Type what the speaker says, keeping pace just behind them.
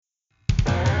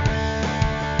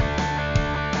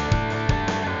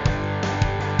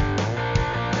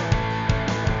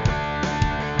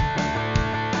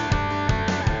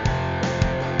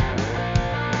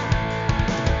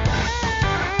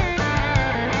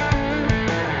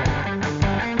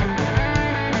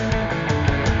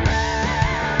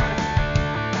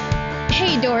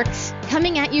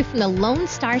Coming at you from the Lone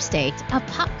Star State, a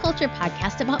pop culture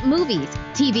podcast about movies,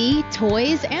 TV,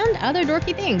 toys, and other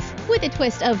dorky things, with a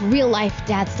twist of real-life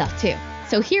dad stuff, too.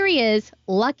 So here he is,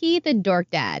 Lucky the Dork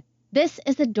Dad. This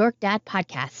is the Dork Dad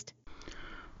Podcast.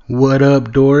 What up,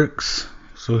 dorks?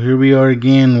 So here we are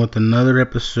again with another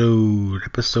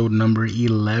episode number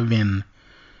 11.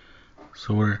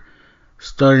 So we're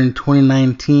starting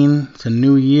 2019. It's a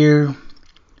new year.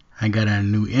 I got a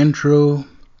new intro.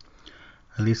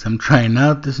 At least I'm trying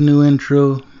out this new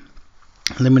intro.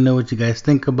 Let me know what you guys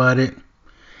think about it.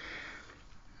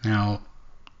 Now,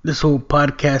 this whole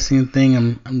podcasting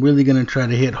thing, I'm really going to try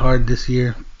to hit hard this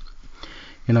year.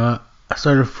 You know, I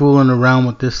started fooling around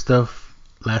with this stuff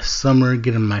last summer,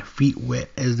 getting my feet wet,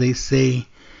 as they say.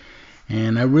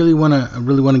 And I really want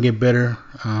to get better.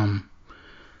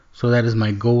 So that is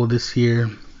my goal this year.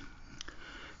 You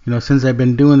know, since I've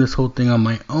been doing this whole thing on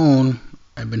my own,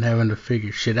 I've been having to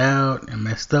figure shit out and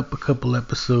messed up a couple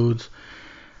episodes.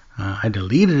 I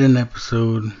deleted an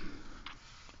episode.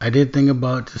 I did think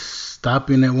about just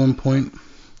stopping at one point,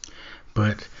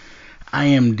 but I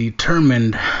am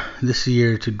determined this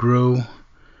year to grow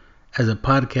as a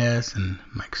podcast and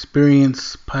my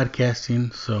experience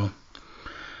podcasting. So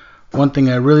one thing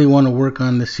I really want to work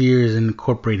on this year is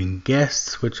incorporating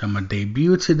guests, which I'm going to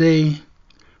debut today,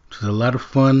 which is a lot of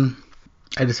fun.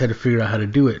 I just had to figure out how to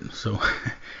do it. So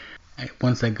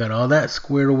once I got all that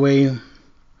squared away,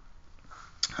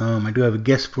 I do have a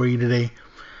guest for you today.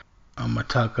 I'm going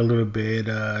to talk a little bit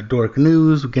dork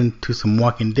news. We'll get into some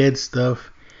Walking Dead stuff.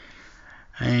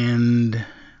 And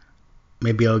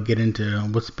maybe I'll get into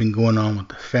what's been going on with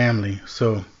the family.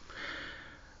 So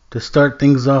to start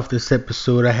things off this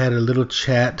episode, I had a little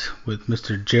chat with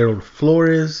Mr. Gerald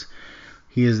Flores.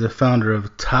 He is the founder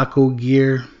of Taco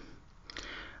Gear.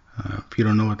 If you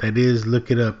don't know what that is,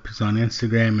 look it up. It's on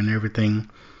Instagram and everything.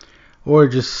 Or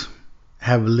just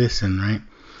have a listen, right?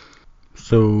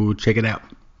 So check it out.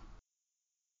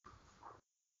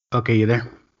 Okay, you there?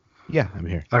 Yeah, I'm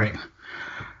here. All right.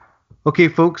 Okay,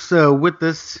 folks, with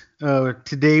us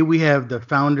today we have the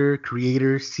founder,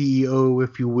 creator, CEO,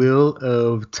 if you will,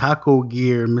 of Taco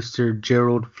Gear, Mr.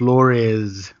 Gerald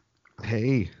Flores.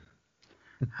 Hey.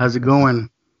 How's it going?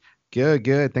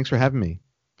 Good. Thanks for having me.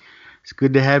 It's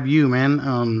good to have you,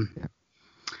 man.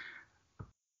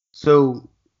 So,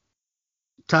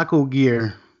 Taco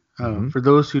Gear, for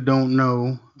those who don't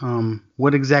know,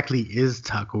 what exactly is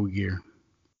Taco Gear?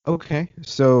 Okay,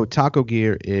 so Taco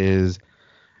Gear is,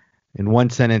 in one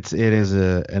sentence, it is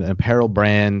an apparel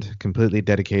brand completely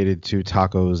dedicated to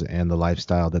tacos and the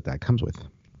lifestyle that comes with.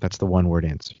 That's the one-word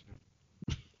answer.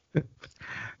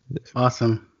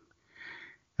 Awesome.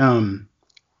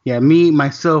 Yeah,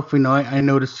 myself, you know, I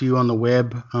noticed you on the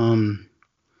web. I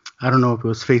don't know if it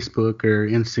was Facebook or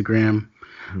Instagram,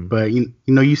 but you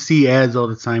know, you see ads all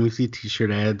the time. You see T-shirt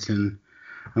ads, and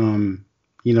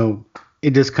you know,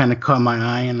 it just kind of caught my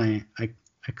eye, and I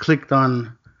clicked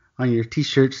on your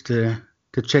T-shirts to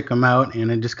check them out,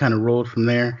 and it just kind of rolled from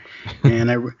there.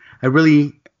 And I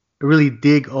really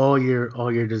dig all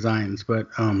your designs, but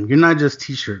you're not just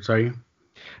T-shirts, are you?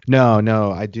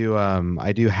 No, I do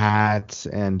hats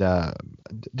and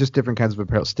just different kinds of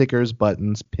apparel, stickers,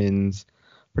 buttons, pins,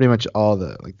 pretty much all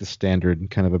the standard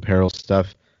kind of apparel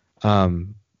stuff.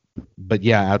 But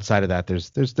yeah, outside of that,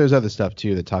 there's other stuff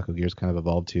too that Taco Gear's kind of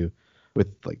evolved to, with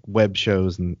like web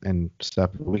shows and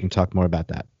stuff. We can talk more about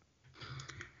that.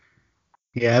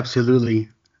 Yeah, absolutely.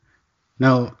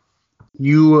 Now,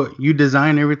 you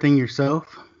design everything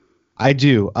yourself? I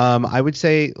do. I would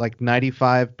say like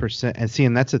 95%.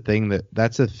 And that's a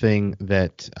thing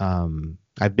that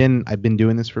I've been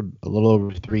doing this for a little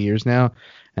over 3 years now.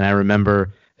 And I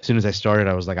remember as soon as I started,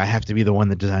 I was like, I have to be the one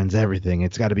that designs everything.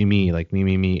 It's got to be me, like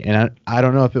me. And I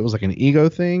don't know if it was like an ego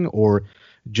thing or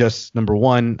just, number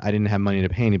one, I didn't have money to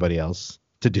pay anybody else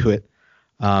to do it.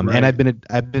 Right. And I've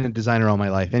been a designer all my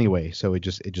life anyway, so it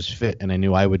just fit, and I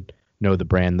knew I would know the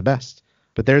brand the best.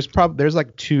 But there's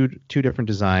like two different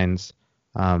designs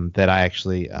that I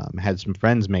actually had some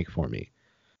friends make for me,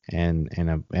 and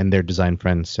their design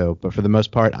friends. So, but for the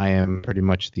most part, I am pretty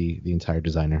much the entire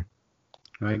designer.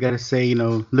 I gotta say, you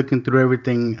know, looking through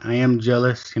everything, I am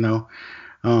jealous. You know,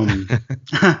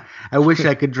 I wish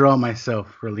I could draw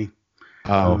myself, really.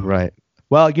 Oh, right.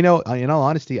 Well, you know, in all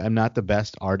honesty, I'm not the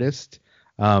best artist,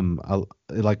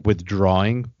 like with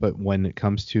drawing, but when it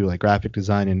comes to like graphic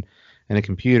design and a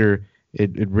computer,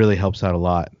 it really helps out a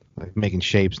lot, like making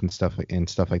shapes and stuff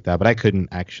like that. But I couldn't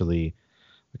actually,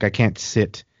 like, I can't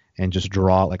sit and just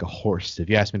draw like a horse. If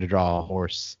you asked me to draw a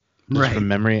horse just from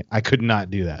memory, I could not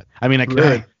do that. I mean, I could.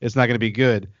 Right. It's not going to be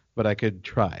good, but I could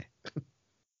try.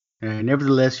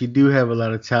 Nevertheless, you do have a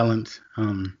lot of talent.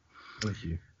 Thank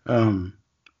you. And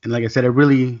like I said, I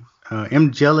really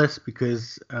am jealous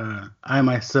because I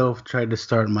myself tried to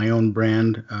start my own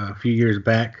brand a few years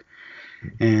back,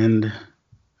 and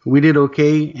we did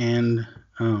okay. And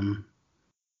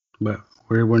but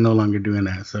we're no longer doing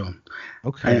that. So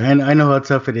Okay. I know how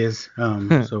tough it is.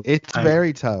 So It's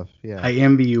very tough. Yeah. I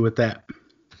envy you with that.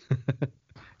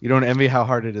 You don't envy how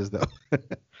hard it is, though.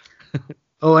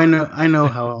 Oh, I know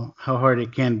how hard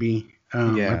it can be.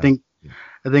 Yeah.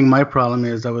 I think my problem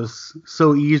is I was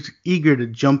so eager to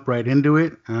jump right into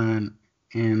it, and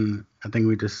I think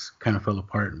we just kind of fell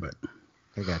apart. But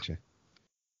I gotcha.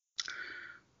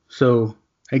 so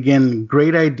again,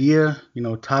 great idea.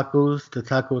 Tacos, the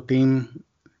taco theme.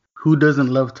 Who doesn't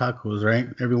love tacos, right?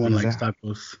 Everyone likes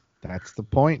tacos. That's the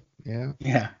point. Yeah.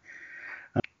 Yeah.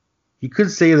 You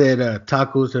could say that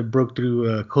tacos have broke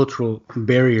through cultural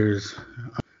barriers.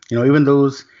 Even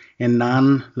those in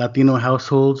non-Latino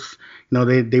households,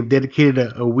 they've dedicated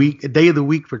a day of the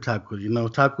week for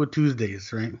tacos. Taco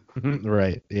Tuesdays, right?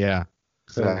 Right. Yeah.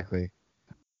 Exactly.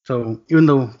 So even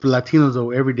though for Latinos,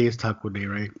 though, every day is Taco Day,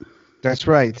 right? That's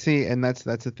right. See, and that's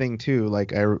the thing too.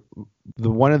 Like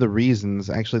one of the reasons,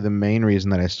 actually the main reason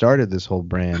that I started this whole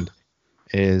brand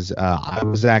is I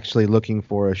was actually looking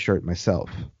for a shirt myself.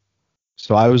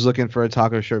 So I was looking for a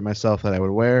taco shirt myself that I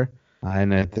would wear,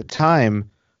 and at the time,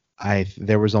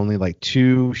 there was only like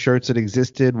 2 shirts that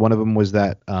existed. One of them was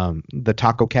that the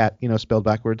Taco Cat, spelled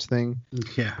backwards thing.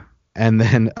 Yeah. And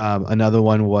then another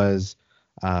one was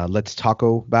Let's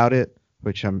Taco About It,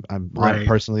 which I'm Right.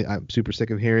 personally I'm super sick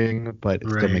of hearing, but it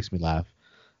still Right. makes me laugh.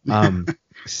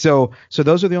 So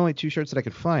those are the only 2 shirts that I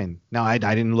could find. Now I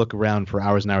didn't look around for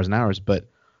hours and hours and hours, but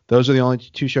those are the only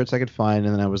 2 shirts I could find.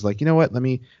 And then I was like, you know what? Let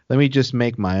me just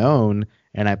make my own,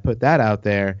 and I put that out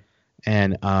there.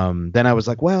 And then I was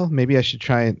like, well, maybe I should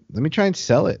let me try and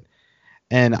sell it.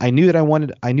 And I knew that I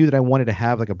wanted to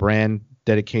have like a brand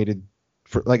dedicated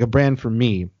for like a brand for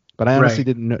me, but I honestly Right.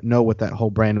 didn't know what that whole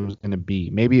brand was going to be.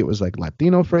 Maybe it was like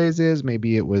Latino phrases,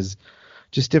 maybe it was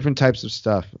just different types of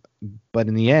stuff. But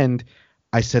in the end,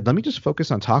 I said, let me just focus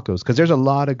on tacos, because there's a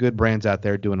lot of good brands out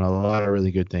there doing a lot of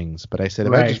really good things. But I said,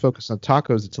 if I Right. just focus on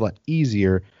tacos, it's a lot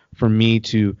easier for me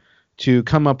to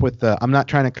come up with I'm not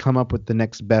trying to come up with the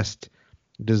next best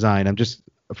design. I'm just,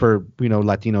 for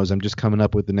Latinos, I'm just coming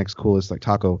up with the next coolest like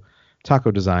taco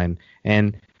design.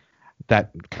 And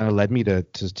that kind of led me to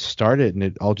start it, and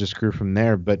it all just grew from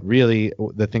there. But really,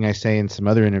 the thing I say in some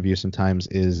other interviews sometimes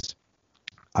is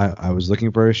I was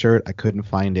looking for a shirt, I couldn't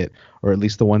find it, or at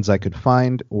least the ones I could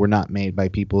find were not made by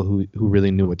people who really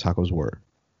knew what tacos were.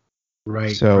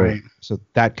 Right. So Right. so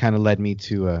that kind of led me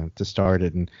to start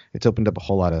it, and it's opened up a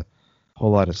whole lot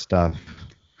of stuff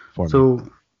for me. So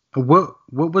what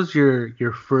was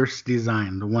your first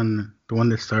design? The one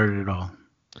that started it all.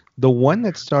 The one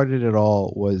that started it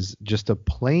all was just a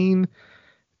plain.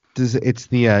 It's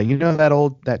the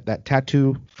that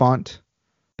tattoo font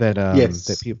that Yes.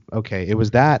 that people. Okay, it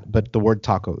was that, but the word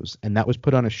tacos, and that was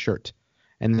put on a shirt,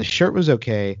 and the shirt was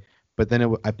okay, but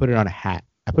then I put it on a hat.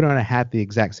 I put it on a hat the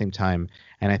exact same time,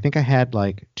 and I think I had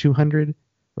like 200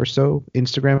 or so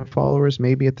Instagram followers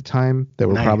maybe at the time that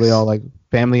were probably Nice. all like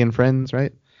family and friends,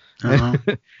 right?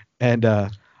 Uh-huh. And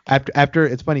after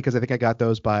it's funny because I think I got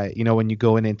those by when you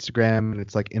go in Instagram and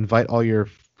it's like invite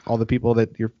all the people that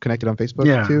you're connected on Facebook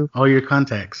Yeah. to. All your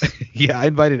contacts. Yeah, I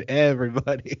invited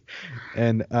everybody,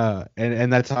 and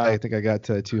that's how I think I got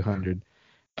to 200.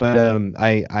 But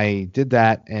I did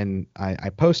that, and I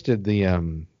posted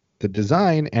the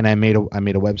design, and I made a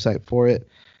website for it,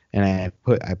 and I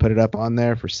put it up on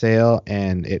there for sale,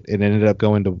 and it ended up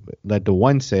led to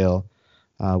one sale,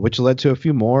 which led to a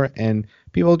few more, and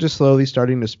people just slowly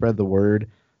starting to spread the word.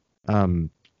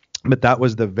 But that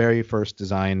was the very first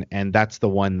design, and that's the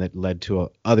one that led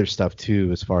to other stuff too,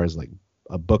 as far as like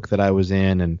a book that I was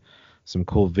in and some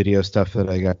cool video stuff that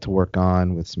I got to work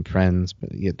on with some friends.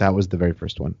 But yeah, that was the very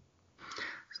first one.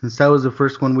 Since that was the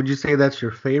first one, would you say that's your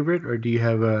favorite, or do you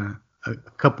have a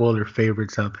couple other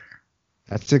favorites out there?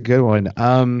 That's a good one.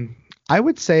 I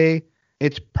would say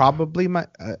it's probably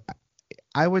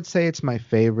I would say it's my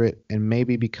favorite, and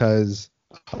maybe because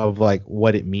of like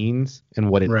what it means and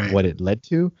what it led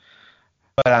to.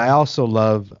 But I also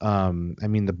love,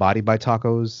 the Body by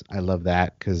Tacos. I love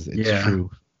that because it's true.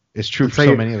 It's true for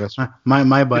so many of us.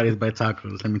 My body's by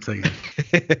tacos, let me tell you.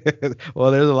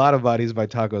 Well, there's a lot of bodies by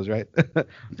tacos, right?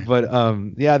 But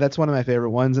yeah, that's one of my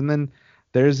favorite ones. And then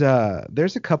there's a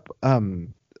couple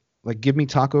like Give Me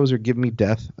Tacos or Give Me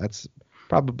Death. That's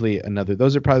probably another.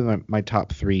 Those are probably my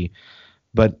top 3.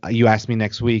 But you ask me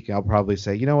next week, I'll probably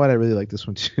say, you know what, I really like this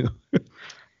one too.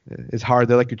 it's hard.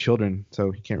 They're like your children,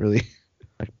 so you can't really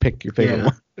like pick your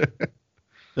favorite one.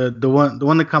 The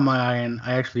one that caught my eye, and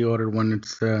I actually ordered one.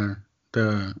 It's the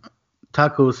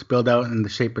tacos spelled out in the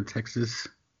shape of Texas.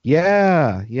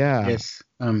 Yeah. Yes.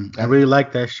 I really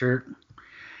like that shirt,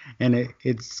 and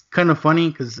it's kind of funny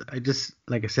because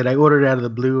like I said, I ordered it out of the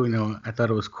blue. I thought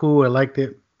it was cool. I liked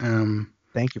it.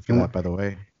 Thank you for that, by the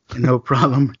way. No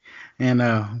problem. And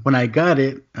when I got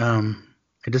it, I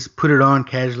just put it on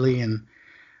casually, and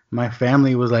my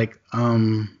family was like,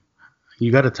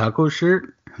 "You got a taco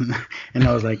shirt?" And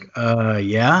I was like,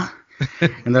 "Yeah."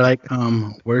 And they're like,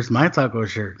 "Where's my taco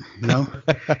shirt?"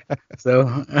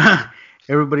 So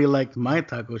everybody liked my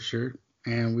taco shirt,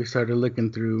 and we started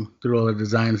looking through all the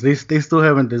designs. They still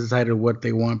haven't decided what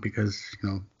they want because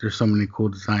there's so many cool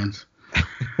designs.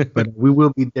 But we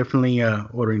will be definitely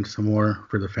ordering some more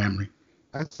for the family.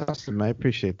 That's awesome. I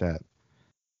appreciate that.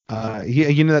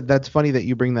 That's funny that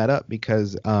you bring that up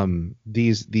because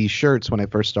these shirts, when I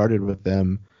first started with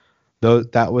them,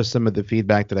 that was some of the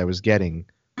feedback that I was getting.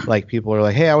 Like people are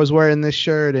like, "Hey, I was wearing this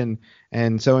shirt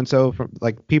and so from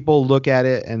like people look at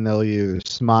it and they'll either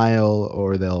smile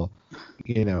or they'll,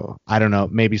 I don't know,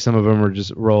 maybe some of them are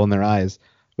just rolling their eyes,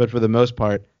 but for the most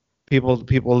part, people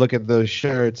look at those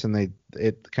shirts and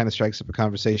it kind of strikes up a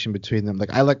conversation between them. Like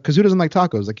because who doesn't like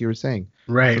tacos? Like you were saying,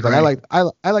 right? Like I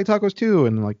like tacos too,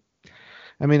 and like,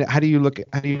 I mean, how do you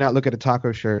not look at a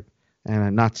taco shirt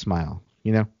and not smile?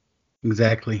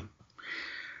 Exactly.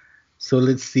 So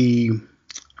let's see.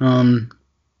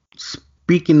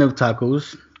 Speaking of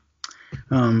tacos,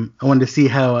 I wanted to see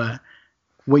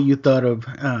what you thought of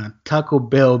Taco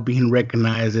Bell being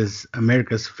recognized as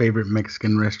America's favorite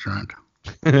Mexican restaurant.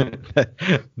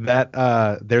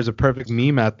 That there's a perfect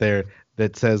meme out there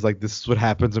that says like this is what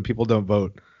happens when people don't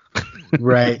vote.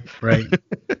 Right.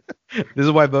 This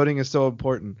is why voting is so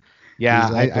important.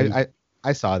 Yeah, exactly.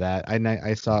 I saw that.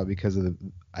 I saw it because of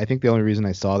I think the only reason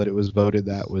I saw that it was voted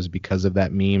that was because of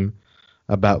that meme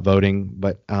about voting.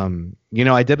 But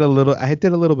I did a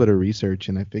little bit of research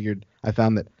and I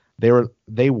found that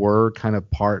they were kind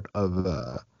of part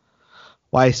of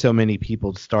why so many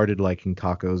people started liking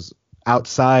tacos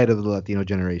outside of the Latino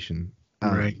generation.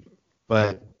 Right.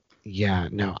 But yeah,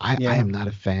 no, I am not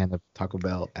a fan of Taco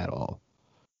Bell at all.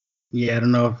 Yeah, I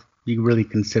don't know if you really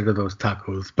consider those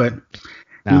tacos, but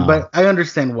No. but I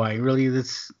understand why. Really,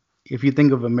 if you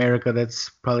think of America, that's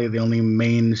probably the only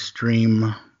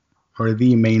mainstream or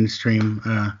the mainstream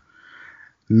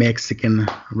Mexican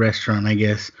restaurant, I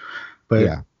guess. But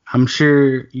yeah. I'm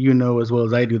sure as well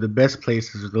as I do, the best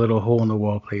places are the little hole in the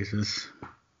wall places.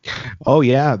 Oh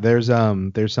yeah, there's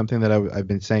something that I've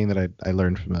been saying that I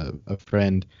learned from a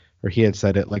friend, or he had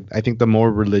said it. Like I think the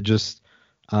more religious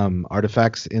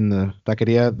artifacts in the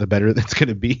taqueria, the better it's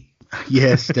gonna be.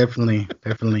 Yes, definitely.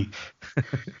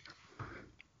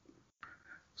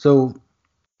 So,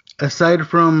 aside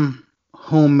from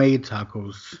homemade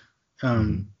tacos,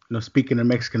 speaking of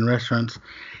Mexican restaurants,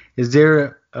 is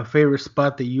there a favorite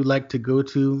spot that you like to go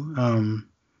to?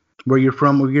 Where you're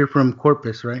from? Well, you're from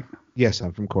Corpus, right? Yes,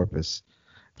 I'm from Corpus.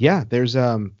 Yeah, there's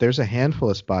a handful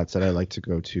of spots that I like to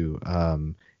go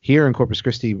to. Here in Corpus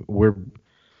Christi, we're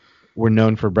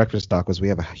known for breakfast tacos. We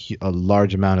have a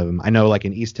large amount of them. I know, like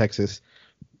in East Texas,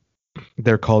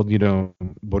 they're called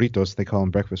burritos. They call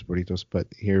them breakfast burritos, but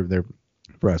here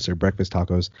for us they're breakfast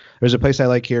tacos. There's a place I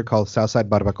like here called Southside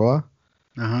Barbacoa,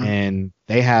 and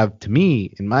they have, to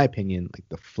me, in my opinion, like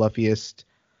the fluffiest.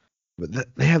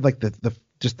 They have like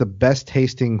just the best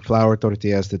tasting flour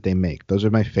tortillas that they make. Those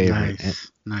are my favorite.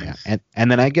 Nice. Yeah,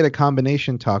 and then I get a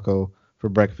combination taco for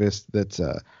breakfast that's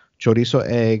chorizo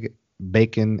egg,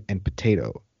 bacon, and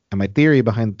potato. And my theory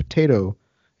behind the potato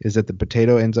is that the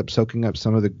potato ends up soaking up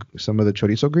some of the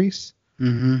chorizo grease.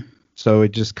 Mm-hmm. So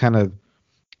it just kind of,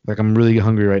 like, I'm really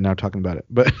hungry right now talking about it.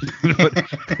 But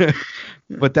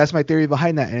but that's my theory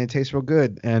behind that, and it tastes real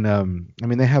good. And I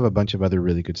mean, they have a bunch of other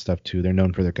really good stuff too. They're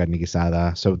known for their carne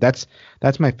guisada. So that's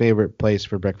my favorite place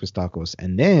for breakfast tacos.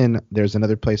 And then there's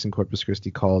another place in Corpus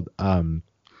Christi called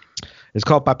it's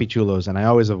called Papi Chulos, and I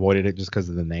always avoided it just because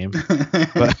of the name.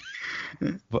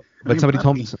 But somebody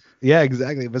told me, yeah,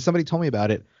 exactly. But somebody told me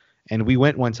about it, and we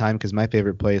went one time because my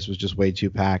favorite place was just way too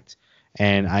packed.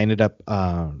 And I ended up,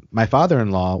 my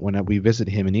father-in-law, when we visit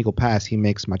him in Eagle Pass, he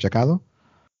makes machacado,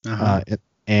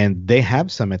 and they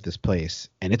have some at this place,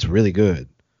 and it's really good.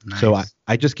 Nice. So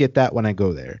I just get that when I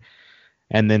go there.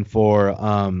 And then for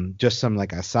just some like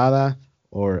asada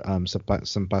or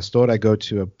some pastor, I go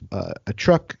to a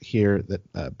truck here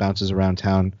that bounces around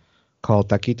town called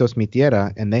Taquitos Mi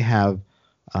Tierra, and they have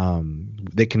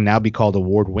they can now be called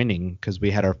award-winning because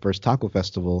we had our first taco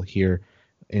festival here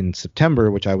in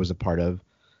September, which I was a part of,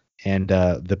 and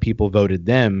the people voted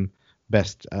them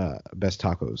best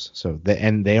tacos. So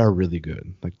they are really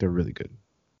good. Like, they're really good.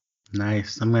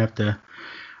 Nice. I'm gonna have to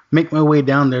make my way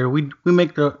down there. We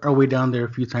make our way down there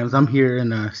a few times. I'm here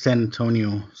in San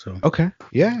Antonio, so Okay.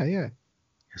 Yeah.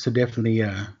 so definitely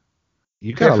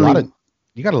You got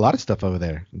a lot of stuff over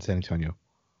there in San Antonio.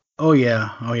 oh yeah.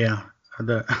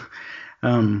 The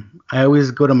I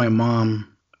always go to my mom.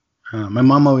 My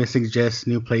mom always suggests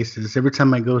new places. Every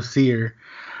time I go see her,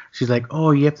 she's like,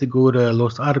 "Oh, you have to go to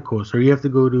Los Arcos, or you have to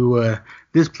go to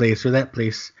this place or that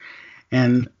place."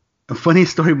 And a funny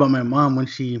story about my mom, when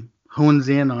she hones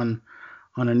in on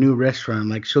a new restaurant,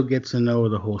 like, she'll get to know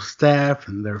the whole staff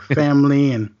and their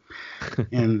family,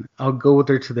 and I'll go with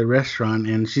her to the restaurant,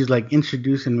 and she's like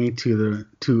introducing me to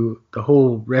the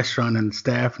whole restaurant and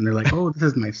staff, and they're like, "Oh, this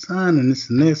is my son, and this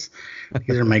and this.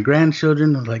 These are my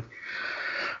grandchildren." I was like,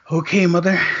 "Okay,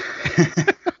 mother."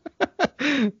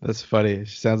 That's funny.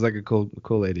 She sounds like a cool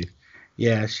lady.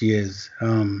 Yeah, she is.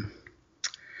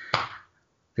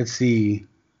 Let's see.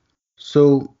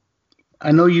 So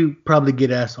I know you probably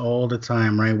get asked all the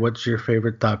time, right? What's your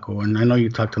favorite taco? And I know you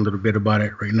talked a little bit about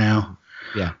it right now.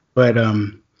 Yeah. But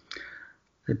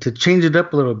to change it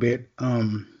up a little bit,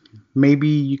 maybe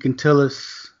you can tell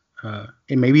us,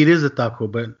 and maybe it is a taco,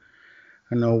 but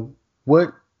I know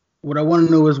what I want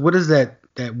to know is, what is that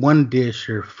one dish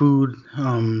or food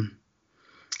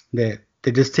that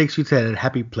just takes you to that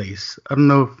happy place? I don't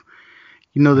know if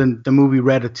you know the movie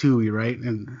Ratatouille, right?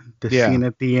 And the scene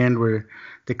at the end where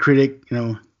the critic,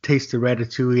 tastes the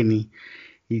ratatouille, and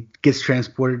he gets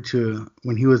transported to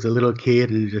when he was a little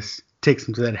kid, and it just takes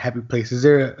him to that happy place. Is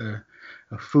there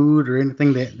a food or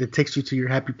anything that takes you to your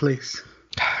happy place?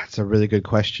 That's a really good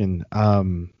question.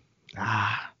 That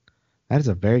is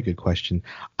a very good question.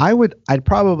 I'd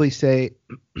probably say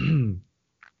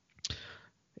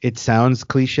it sounds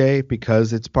cliche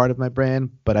because it's part of my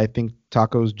brand, but I think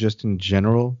tacos just in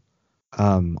general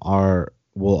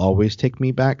will always take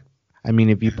me back. I mean,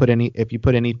 if you put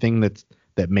anything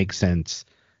that makes sense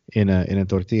in a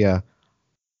tortilla,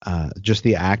 just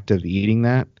the act of eating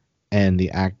that and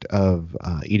the act of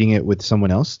eating it with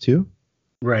someone else too,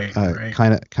 right.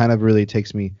 kind of really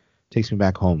takes me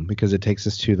back home, because it takes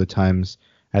us to the times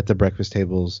at the breakfast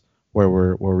tables where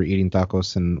we're eating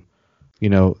tacos, and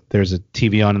there's a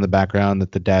TV on in the background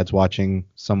that the dad's watching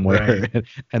somewhere, right.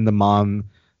 And the mom,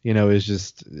 is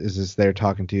just there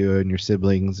talking to you and your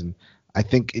siblings. And I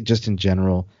think just in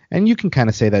general, and you can kind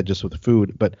of say that just with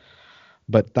food, but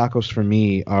tacos for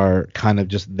me are kind of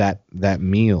just that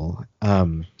meal.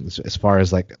 As far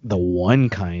as like the one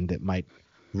kind that might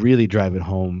really drive it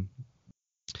home,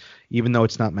 even though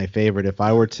it's not my favorite, if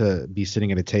I were to be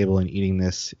sitting at a table and eating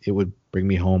this, it would bring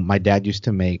me home. My dad used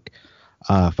to make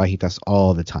fajitas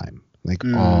all the time,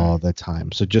 all the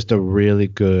time. So just a really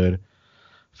good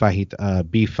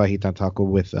beef fajita taco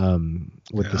with the onions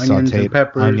sauteed and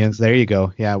peppers. Onions. There you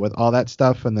go. Yeah, with all that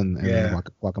stuff, and then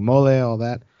guacamole, all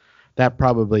that. That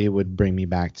probably would bring me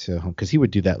back to home, because he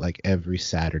would do that like every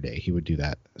Saturday. He would do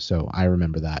that, so I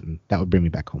remember that, and that would bring me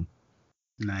back home.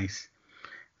 Nice.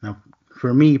 Now,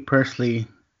 for me personally,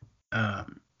 the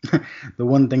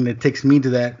one thing that takes me to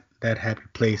that happy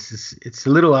place is, it's a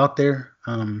little out there,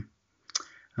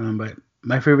 but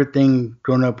my favorite thing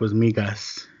growing up was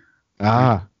migas.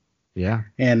 Yeah.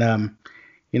 And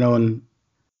and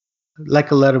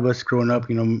like a lot of us growing up,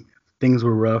 things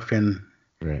were rough, and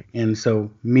right. And so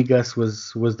migas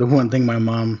was the one thing my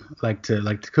mom liked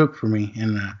to cook for me.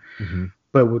 And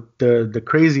but what the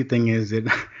crazy thing is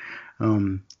that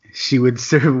she would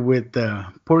serve with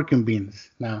pork and beans.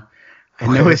 Now,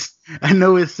 I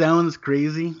know it sounds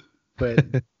crazy,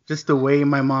 but just the way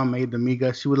my mom made the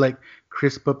migas, she would like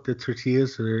crisp up the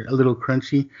tortillas so they're a little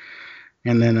crunchy,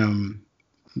 and then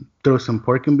throw some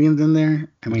pork and beans in there.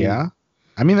 I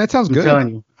mean, that sounds good.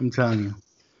 I'm telling you.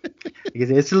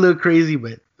 It's a little crazy,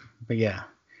 but yeah.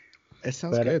 It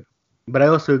sounds good. But I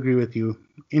also agree with you.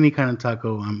 Any kind of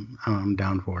taco, I'm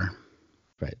down for.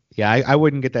 Right. Yeah, I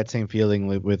wouldn't get that same feeling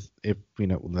with if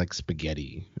like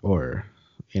spaghetti or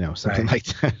something like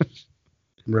that.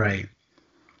 Right.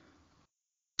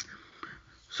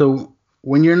 So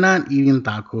when you're not eating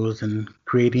tacos and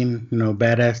creating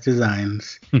badass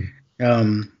designs,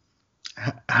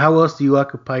 how else do you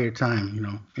occupy your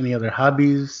time? Any other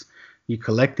hobbies? You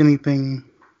collect anything?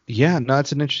 Yeah, no,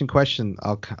 it's an interesting question.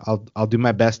 I'll do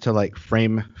my best to like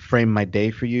frame my day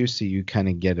for you, so you kind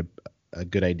of get a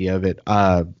good idea of it.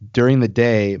 During the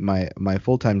day, my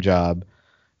full-time job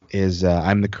is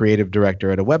I'm the creative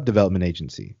director at a web development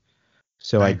agency.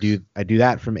 So nice. I do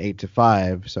that from 8 to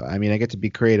 5. So I mean, I get to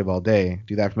be creative all day.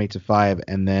 Do that from 8 to 5,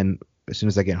 and then As soon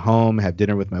as I get home, have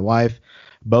dinner with my wife,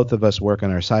 both of us work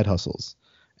on our side hustles.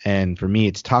 And for me,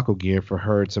 it's Taco Gear. For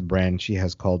her, it's a brand she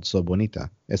has called So Bonita,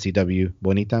 S-E-W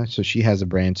Bonita. So she has a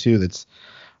brand too that's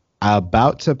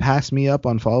about to pass me up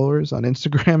on followers on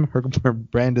Instagram. Her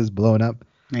brand is blowing up.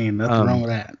 Ain't nothing wrong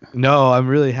with that. No, I'm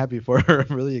really happy for her.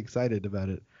 I'm really excited about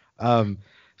it.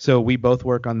 So we both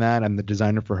work on that. I'm the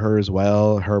designer for her as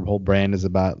well. Her whole brand is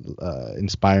about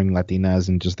inspiring Latinas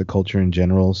and just the culture in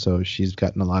general. So she's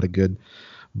gotten a lot of good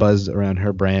buzz around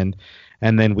her brand.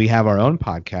 And then we have our own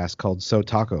podcast called So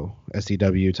Taco,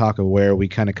 S-E-W Taco, where we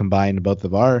kind of combine both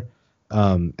of our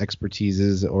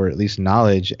expertises, or at least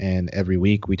knowledge. And every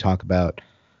week we talk about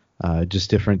just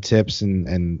different tips,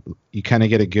 and you kind of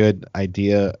get a good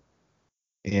idea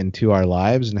into our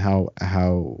lives and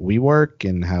how we work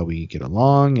and how we get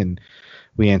along, and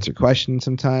we answer questions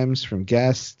sometimes from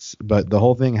guests. But the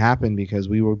whole thing happened because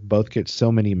we were both get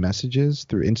so many messages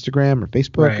through Instagram or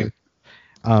Facebook,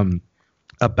 right,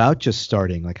 about just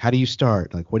starting. Like, how do you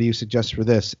start? Like, what do you suggest for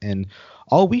this? And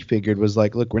all we figured was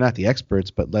like, look, we're not the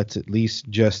experts, but let's at least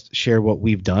just share what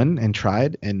we've done and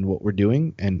tried and what we're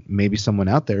doing, and maybe someone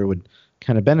out there would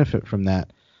kind of benefit from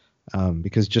that.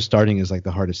 Because just starting is like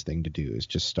the hardest thing to do, is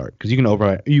just start, because you can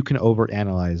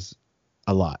overanalyze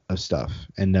a lot of stuff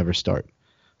and never start.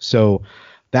 So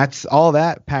that's all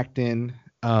that packed in.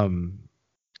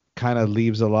 Kind of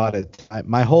leaves a lot of I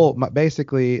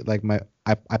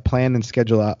plan and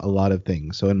schedule out a lot of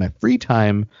things. So in my free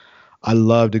time, I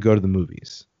love to go to the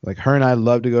movies. Like, her and I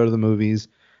love to go to the movies.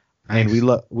 Nice.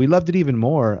 And we loved it even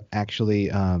more, actually.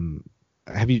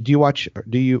 Did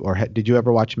you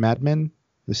ever watch Mad Men,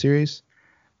 the series?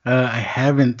 I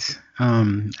haven't.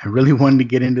 I really wanted to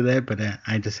get into that, but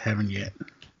I just haven't yet.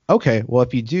 Okay, well,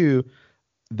 if you do,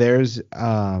 there's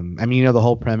the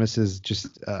whole premise is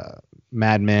just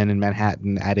Mad Men and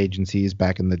Manhattan ad agencies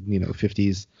back in the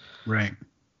 50s. Right.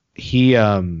 He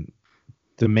the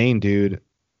main dude,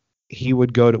 he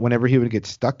would go to, whenever he would get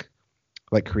stuck,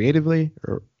 like creatively,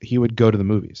 or he would go to the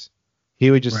movies.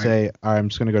 He would just say, all right, I'm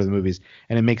just going to go to the movies.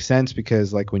 And it makes sense,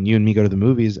 because like when you and me go to the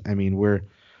movies, I mean,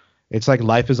 it's like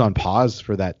life is on pause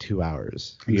for that 2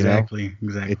 hours. Exactly.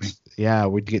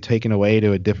 We'd get taken away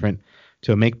to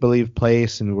a make-believe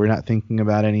place, and we're not thinking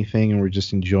about anything, and we're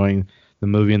just enjoying the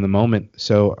movie in the moment.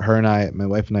 So my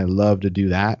wife and I love to do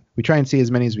that. We try and see as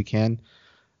many as we can.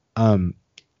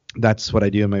 That's what I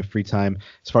do in my free time.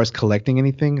 As far as collecting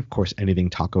anything, of course, anything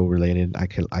taco related,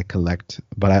 I collect.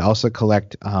 But I also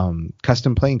collect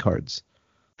custom playing cards.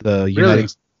 The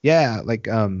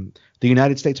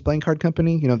United States Playing Card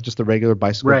Company, just the regular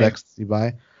bicycle decks you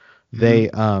buy. They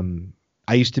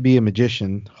I used to be a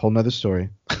magician. Whole nother story.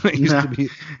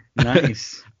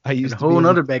 Nice. I used a whole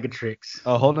nother bag of tricks.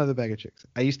 A whole nother bag of tricks.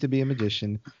 I used to be a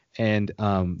magician, and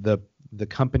the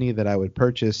company that I would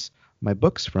purchase my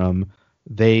books from,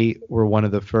 they were one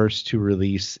of the first to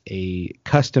release a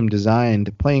custom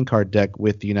designed playing card deck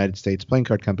with the United States Playing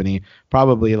Card Company,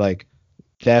 probably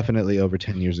definitely over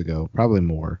 10 years ago, probably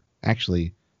more.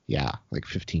 Actually, yeah, like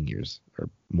 15 years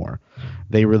or more.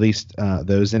 They released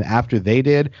those, and after they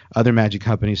did, other Magic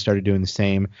companies started doing the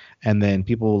same, and then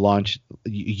people launched.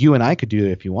 You and I could do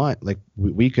it if you want. Like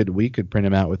we could print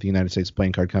them out with the United States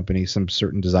Playing Card Company, some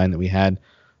certain design that we had,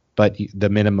 but the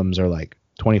minimums are like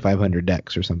 2,500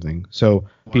 decks or something. So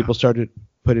people started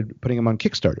putting them on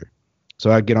Kickstarter. So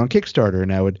I'd get on Kickstarter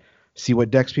and I would see what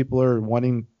decks people are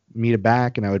wanting me to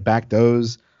back, and I would back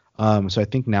those. So I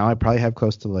think now I probably have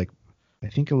close to a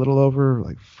little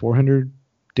over 400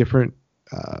 different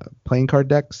playing card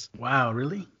decks. Wow,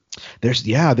 really? There's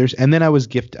and then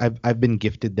I've been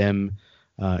gifted them,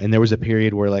 and there was a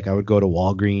period where I would go to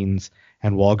Walgreens,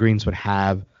 and Walgreens would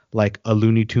have a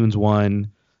Looney Tunes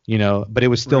one, but it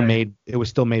was still made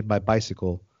by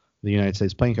Bicycle, the United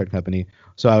States Playing Card Company.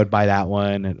 So I would buy that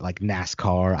one, and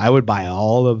NASCAR. I would buy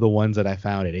all of the ones that I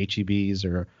found at HEBs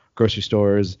or grocery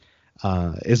stores,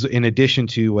 is in addition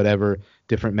to whatever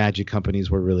different Magic companies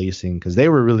were releasing, because they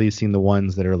were releasing the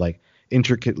ones that are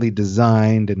intricately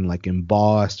designed and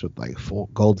embossed with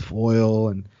gold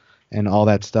foil and all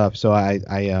that stuff. So I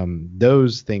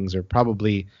those things are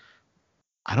probably,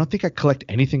 I don't think I collect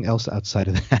anything else outside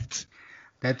of that.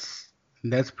 That's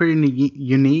pretty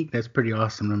unique. That's pretty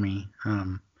awesome to me.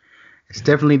 It's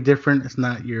definitely different. It's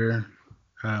not your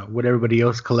what everybody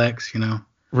else collects,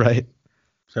 Right.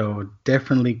 So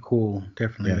definitely cool.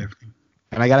 Definitely.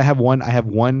 And I gotta have one. I have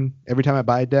one every time I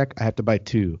buy a deck. I have to buy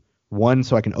two. One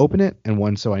so I can open it, and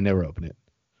one so I never open it.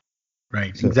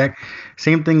 Right. So. Exact.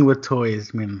 Same thing with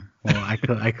toys.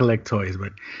 I collect toys,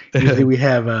 but usually we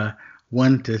have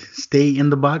one to stay in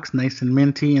the box, nice and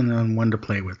minty, and then one to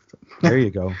play with. There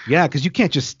you go. Yeah, because you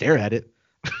can't just stare at it.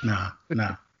 No.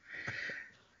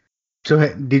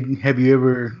 So did you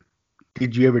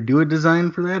ever do a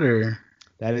design for that or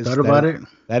That is thought about it?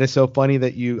 that is so funny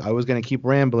that I was gonna keep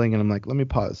rambling and I'm like, let me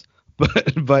pause.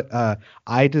 But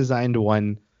I designed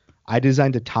one. I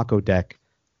designed a taco deck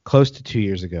close to 2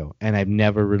 years ago, and I've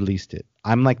never released it.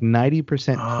 I'm like 90%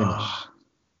 finished. Oh,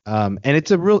 And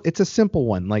it's a simple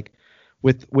one. Like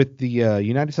with the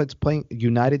United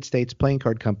States Playing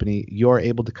Card Company, you're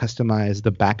able to customize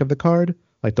the back of the card,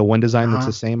 like the one design that's uh-huh.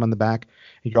 the same on the back.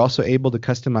 And you're also able to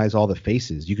customize all the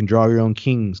faces. You can draw your own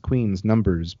kings, queens,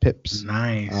 numbers, pips.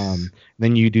 Nice.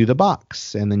 Then you do the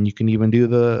box, and then you can even do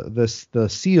the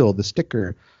seal, the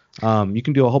sticker. You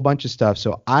can do a whole bunch of stuff.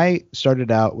 So I started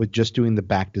out with just doing the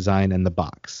back design and the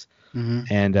box, Mm-hmm.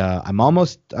 and I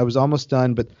was almost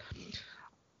done, but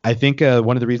I think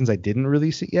one of the reasons I didn't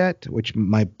release it yet, which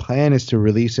my plan is to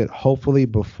release it hopefully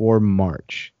before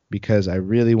March, because I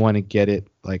really want to get it.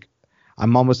 Like,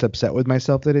 I'm almost upset with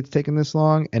myself that it's taken this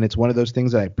long, and it's one of those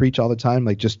things that I preach all the time,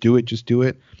 like just do it, just do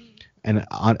it. And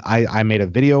I made a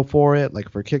video for it,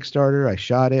 like for Kickstarter. I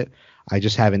shot it. I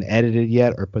just haven't edited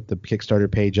yet or put the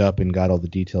Kickstarter page up and got all the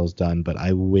details done, but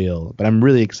I will. But I'm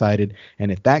really excited,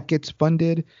 and if that gets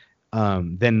funded,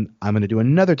 then I'm going to do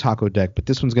another taco deck, but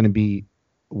this one's going to be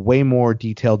way more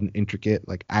detailed and intricate,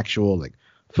 like actual like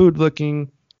food looking.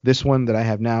 This one that I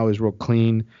have now is real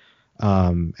clean,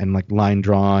 and like line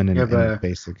drawn You have and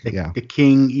basic. Yeah, the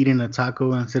king eating a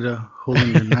taco instead of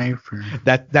holding your knife. Or...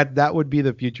 that would be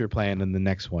the future plan in the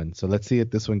next one. So let's see if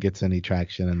this one gets any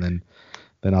traction, and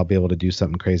then I'll be able to do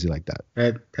something crazy like that.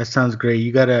 That sounds great.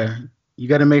 You gotta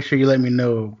make sure you let me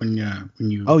know when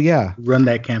you Oh yeah, run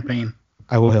that campaign.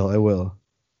 I will.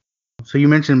 So you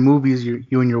mentioned movies. You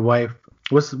and your wife.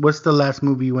 What's the last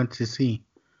movie you went to see?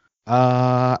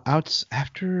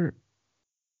 After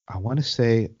I want to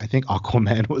say I think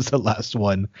Aquaman was the last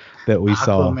one that we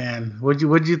saw. Aquaman.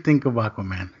 What'd you think of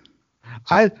Aquaman?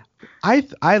 I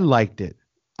liked it.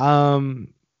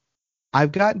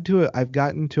 I've gotten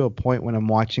to a point when I'm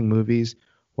watching movies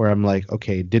where I'm like,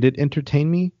 okay, did it entertain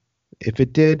me? If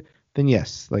it did, then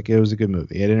yes, like it was a good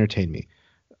movie. It entertained me.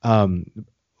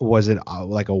 Was it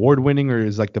like award winning or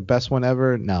is like the best one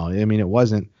ever? No, I mean it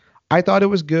wasn't. I thought it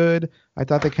was good. I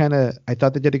thought they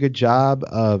did a good job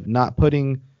of not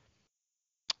putting.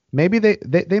 Maybe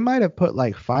they might have put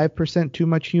like 5% too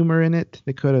much humor in it.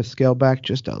 They could have scaled back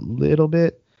just a little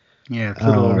bit. Yeah, it's a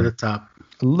little over the top.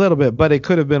 A little bit, but it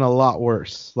could have been a lot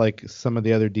worse, like some of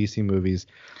the other DC movies.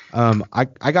 I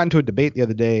got into a debate the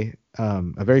other day,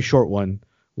 a very short one,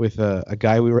 with a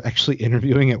guy we were actually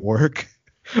interviewing at work.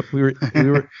 we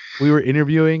were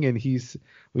interviewing, and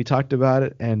we talked about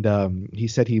it, and he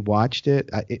said he watched it.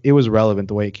 It was relevant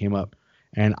the way it came up,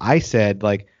 and I said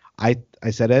like I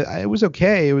said it was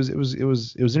okay. It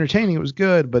was entertaining. It was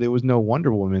good, but it was no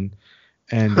Wonder Woman,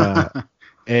 and.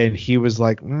 And he was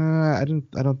like, I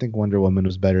don't think Wonder Woman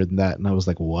was better than that. And I was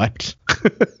like, what?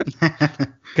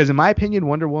 Because in my opinion,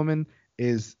 Wonder Woman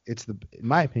in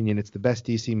my opinion, it's the best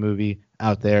DC movie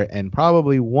out there and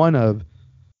probably one of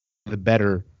the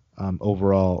better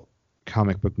overall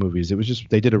comic book movies. It was just,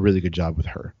 they did a really good job with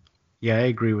her. Yeah, I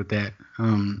agree with that.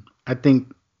 I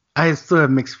think I still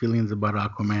have mixed feelings about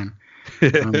Aquaman.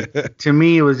 To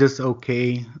me, it was just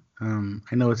okay.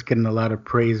 I know it's getting a lot of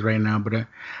praise right now, but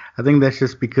I think that's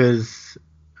just because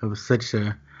of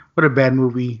what a bad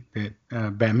movie that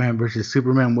Batman versus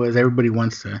Superman was. Everybody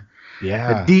wants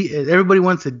everybody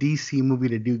wants a DC movie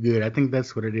to do good. I think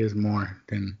that's what it is more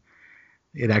than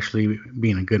it actually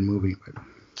being a good movie. But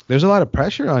there's a lot of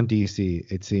pressure on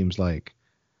DC. It seems like.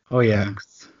 Oh yeah,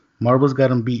 Marvel's got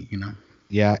them beat.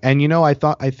 Yeah, and I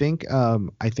think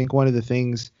one of the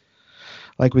things,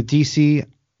 like with DC.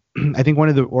 I think one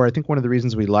of the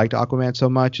reasons we liked Aquaman so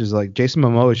much is like Jason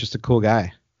Momoa is just a cool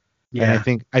guy. Yeah.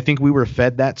 And I think we were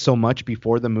fed that so much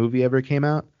before the movie ever came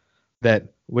out that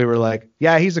we were like,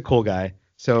 yeah, he's a cool guy.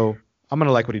 So I'm going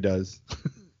to like what he does.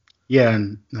 Yeah.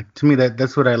 And like, to me,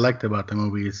 that's what I liked about the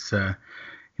movie is,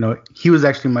 he was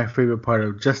actually my favorite part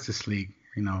of Justice League,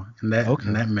 and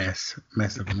that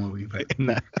mess of a movie. But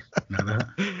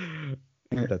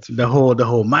That's the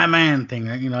whole my man thing.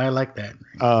 I like that.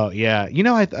 Oh yeah,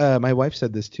 my wife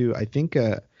said this too. I think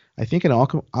in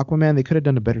Aquaman they could have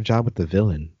done a better job with the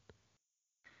villain.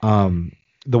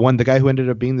 The guy who ended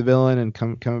up being the villain and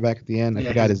coming back at the end. I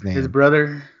forgot his name. His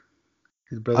brother.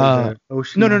 The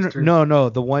Ocean Master. No.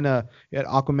 The one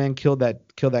Aquaman killed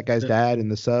that guy's dad in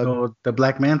the sub. Oh, the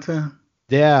Black Manta.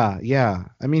 Yeah.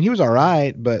 I mean, he was all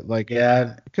right, but like,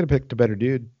 yeah, could have picked a better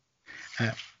dude.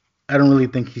 I don't really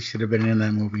think he should have been in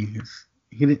that movie.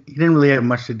 He didn't really have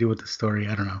much to do with the story.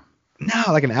 I don't know. No,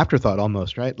 like an afterthought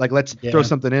almost, right? Like let's throw Yeah.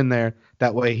 something in there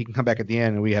that way he can come back at the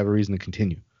end and we have a reason to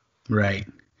continue. Right.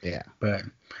 Yeah.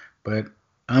 But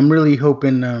I'm really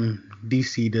hoping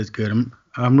DC does good.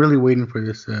 I'm really waiting for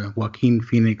this Joaquin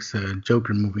Phoenix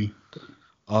Joker movie.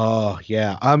 Oh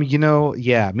yeah.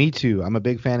 Yeah, me too. I'm a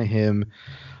big fan of him.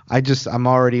 I'm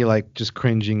already like just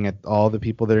cringing at all the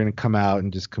people that are gonna come out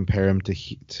and just compare him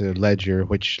to Ledger,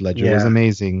 which Ledger was Yeah.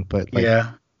 amazing, but like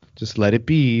Yeah. just let it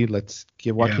be. Let's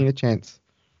give Yeah. Joaquin a chance.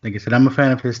 Like I said, I'm a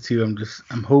fan of his too.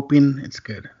 I'm hoping it's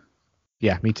good.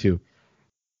 Yeah, me too.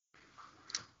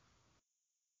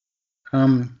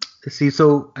 Let's see.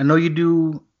 So I know you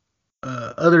do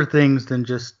other things than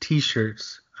just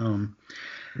T-shirts.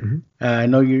 I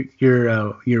know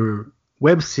your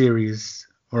web series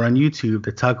or on YouTube,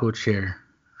 the Taco Chair.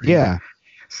 Right? Yeah.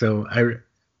 So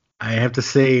I have to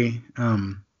say,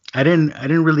 I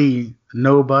didn't really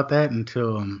know about that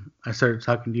until I started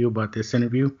talking to you about this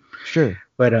interview. Sure.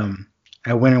 But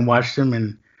I went and watched them,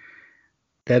 and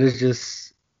that is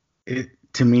just it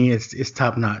to me. It's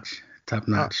top notch. Top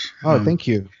notch. Thank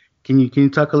you. Can you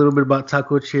talk a little bit about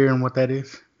Taco Chair and what that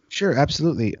is? Sure,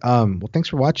 absolutely. Well, thanks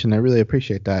for watching. I really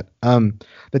appreciate that.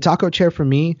 The Taco Chair for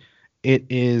me, it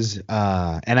is,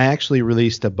 and I actually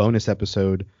released a bonus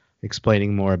episode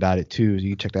explaining more about it too.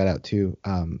 You check that out too.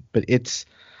 But it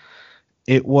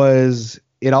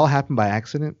all happened by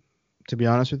accident, to be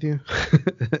honest with you.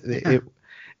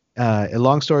 A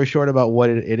long story short about what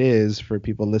it is for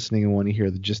people listening and want to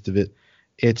hear the gist of it.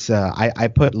 It's I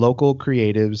put local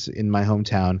creatives in my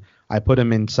hometown. I put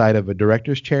them inside of a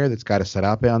director's chair that's got a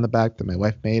sarape on the back that my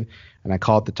wife made, and I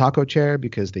call it the Taco Chair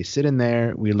because they sit in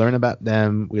there. We learn about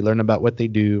them. We learn about what they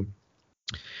do,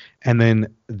 and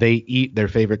then they eat their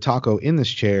favorite taco in this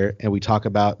chair, and we talk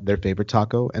about their favorite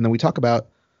taco, and then we talk about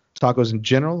tacos in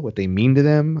general, what they mean to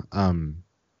them,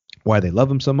 why they love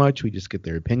them so much. We just get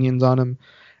their opinions on them,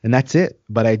 and that's it.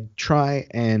 But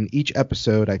each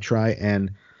episode I try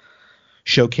and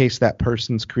showcase that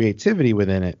person's creativity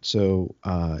within it. So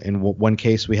in one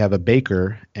case we have a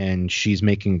baker and she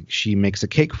makes a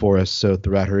cake for us. So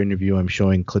throughout her interview I'm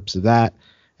showing clips of that,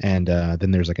 and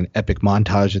then there's like an epic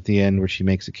montage at the end where she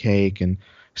makes a cake. And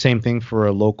same thing for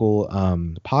a local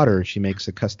potter. She makes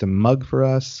a custom mug for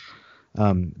us.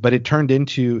 But it turned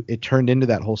into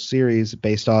that whole series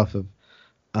based off of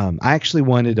I actually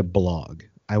wanted a blog.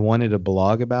 I wanted a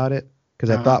blog about it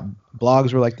because I thought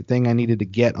blogs were like the thing I needed to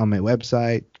get on my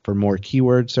website for more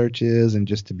keyword searches and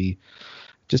just to be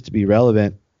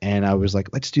relevant. And I was like,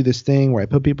 let's do this thing where I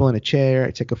put people in a chair,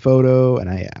 I take a photo, and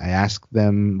I ask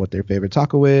them what their favorite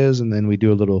taco is, and then we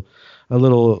do a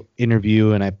little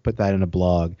interview, and I put that in a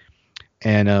blog.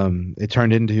 And it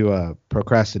turned into a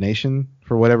procrastination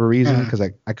for whatever reason because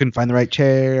I couldn't find the right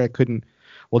chair. I couldn't.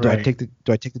 Well, do I take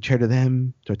the chair to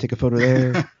them? Do I take a photo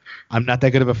there? I'm not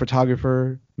that good of a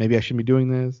photographer. Maybe I shouldn't be doing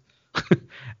this.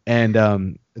 And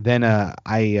then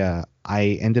I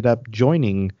ended up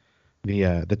joining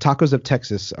the Tacos of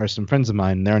Texas. Are some friends of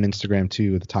mine. They're on Instagram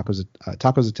too. The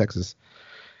Tacos of Texas,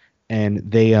 and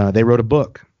they wrote a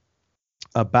book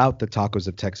about the Tacos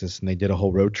of Texas, and they did a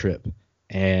whole road trip.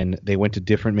 And they went to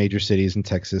different major cities in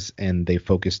Texas, and they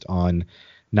focused on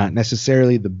not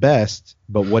necessarily the best,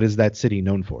 but what is that city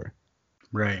known for?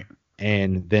 Right.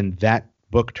 And then that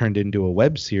book turned into a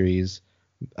web series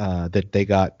that they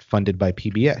got funded by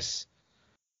PBS.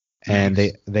 And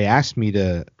they asked me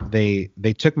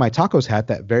they took my tacos hat,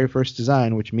 that very first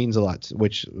design, which means a lot,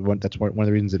 that's one of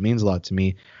the reasons it means a lot to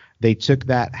me. They took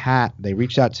that hat, they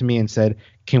reached out to me and said,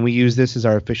 can we use this as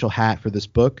our official hat for this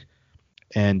book?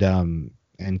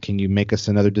 And can you make us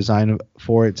another design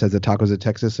for it? It says the Tacos of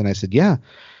Texas. And I said, yeah.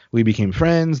 We became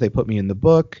friends. They put me in the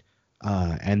book.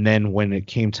 And then when it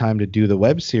came time to do the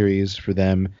web series for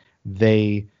them,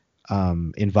 they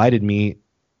invited me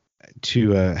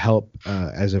to help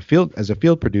as a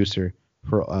field producer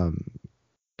for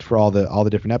all the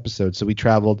different episodes. So we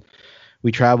traveled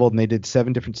and they did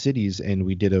 7 different cities, and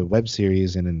we did a web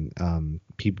series, and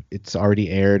it's already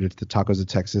aired. It's the Tacos of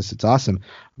Texas. It's awesome.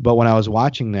 But when I was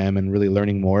watching them and really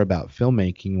learning more about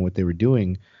filmmaking and what they were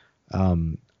doing,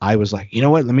 I was like, you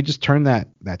know what? Let me just turn that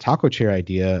taco chair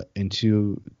idea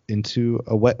into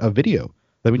a video.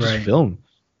 Let me just film.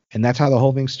 And that's how the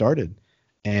whole thing started.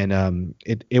 And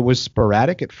it was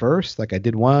sporadic at first. Like I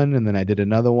did one, and then I did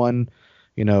another one,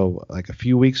 like a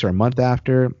few weeks or a month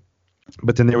after.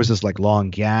 But then there was this like long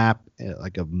gap,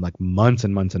 like months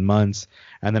and months and months.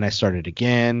 And then I started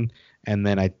again, and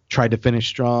then I tried to finish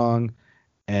strong.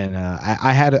 And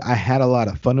I had a lot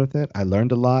of fun with it. I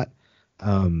learned a lot.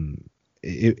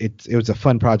 It was a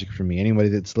fun project for me. Anybody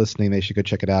that's listening, they should go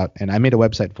check it out. And I made a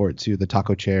website for it too,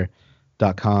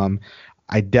 thetacochair.com.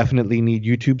 I definitely need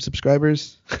YouTube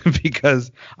subscribers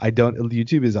because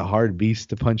YouTube is a hard beast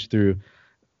to punch through.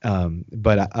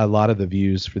 But a lot of the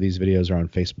views for these videos are on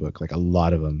Facebook, like a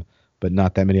lot of them, but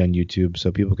not that many on YouTube.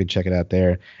 So people can check it out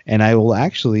there. And I will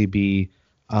actually be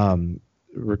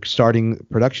starting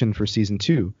production for season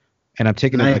 2, and I'm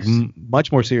taking it like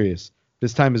much more serious.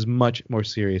 This time is much more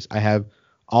serious. I have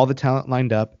all the talent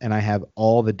lined up, and I have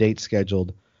all the dates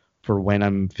scheduled for when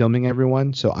I'm filming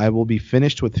everyone. So I will be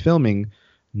finished with filming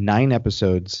 9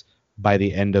 episodes by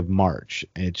the end of March.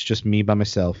 It's just me by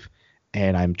myself.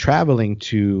 And I'm traveling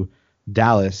to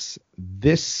Dallas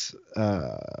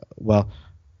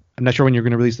I'm not sure when you're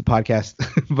going to release the podcast,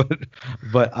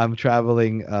 but I'm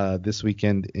traveling this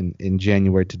weekend in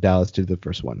January to Dallas to do the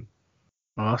first one.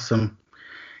 Awesome.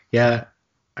 Yeah,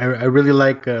 I really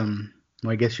like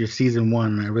I guess your season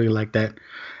 1. I really like that.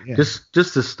 Yeah. Just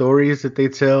the stories that they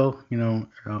tell,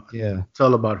 Yeah. It's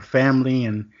all about family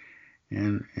and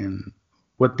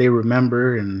what they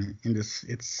remember, and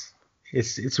it's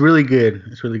really good.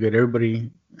 It's really good.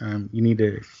 Everybody, you need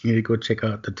to go check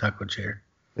out the Taco Chair.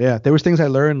 Yeah, there was things I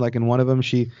learned. Like in one of them,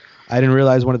 I didn't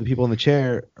realize one of the people in the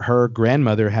chair, her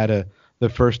grandmother had the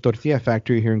first tortilla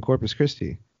factory here in Corpus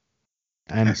Christi.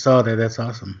 And I saw that. That's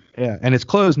awesome. Yeah, and it's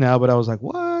closed now, but I was like,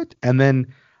 what? And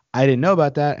then I didn't know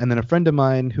about that. And then a friend of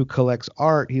mine who collects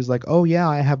art, he's like, oh yeah,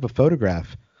 I have a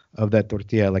photograph of that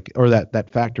tortilla, or that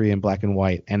factory in black and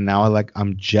white. And now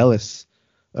I'm jealous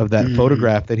of that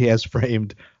photograph that he has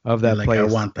framed of that place. I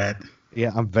want that.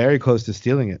 Yeah, I'm very close to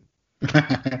stealing it.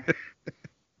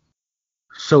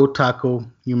 So Taco,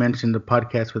 you mentioned the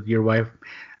podcast with your wife.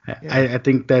 Yeah. I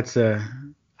think that's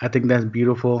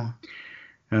beautiful.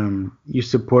 You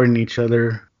supporting each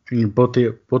other in both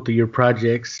of your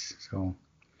projects. So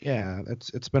yeah,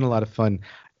 it's been a lot of fun.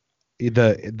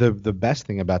 The best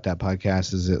thing about that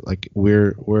podcast is that like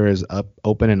we're as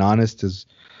open and honest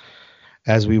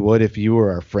as we would if you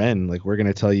were our friend. Like we're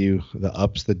gonna tell you the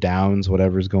ups, the downs,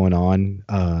 whatever's going on.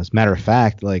 As a matter of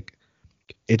fact, like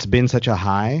it's been such a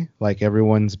high. Like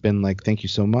everyone's been like, thank you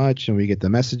so much, and we get the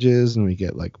messages, and we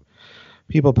get like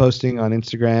people posting on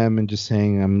Instagram and just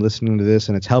saying I'm listening to this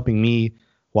and it's helping me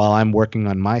while I'm working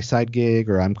on my side gig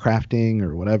or I'm crafting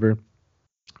or whatever.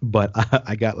 But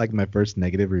I got like my first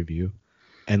negative review,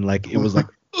 and like it was like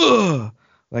ugh,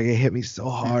 like it hit me so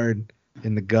hard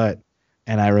in the gut.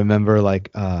 And I remember I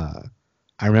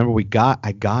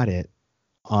got it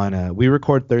on we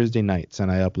record Thursday nights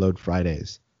and I upload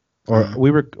Fridays,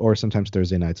 or sometimes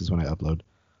Thursday nights is when I upload.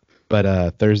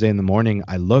 But Thursday in the morning,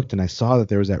 I looked and I saw that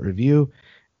there was that review,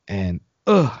 and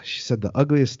she said the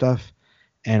ugliest stuff.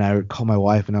 And I would call my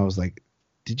wife and I was like,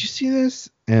 "Did you see this?"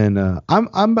 And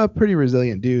I'm a pretty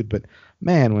resilient dude, but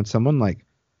man, when someone like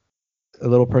a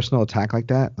little personal attack like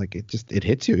that, like it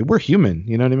hits you. We're human,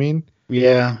 you know what I mean?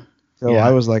 Yeah. So yeah.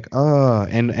 I was like,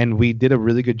 and we did a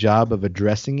really good job of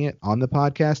addressing it on the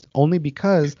podcast, only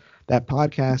because that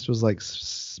podcast was like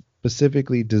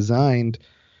specifically designed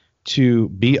to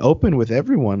be open with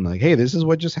everyone. Like, hey, this is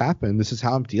what just happened. This is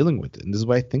how I'm dealing with it, and this is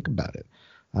what I think about it.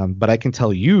 But I can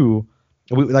tell you,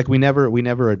 we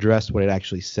never addressed what it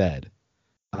actually said.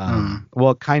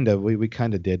 Well, kind of. We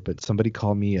kind of did, but somebody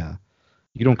called me.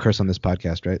 You don't curse on this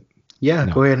podcast, right? Yeah,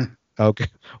 no. Go ahead. Okay.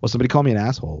 Well, somebody called me an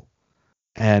asshole,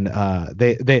 and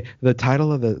the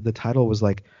title was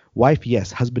like, "Wife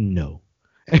yes, husband no,"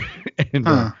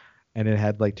 and it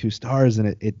had like 2 stars,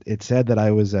 and it said that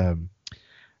I was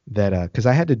because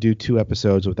I had to do 2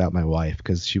 episodes without my wife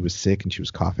because she was sick and she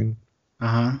was coughing.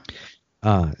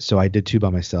 So I did 2 by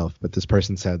myself, but this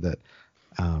person said that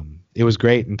it was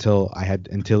great until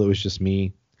it was just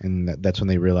me, and that's when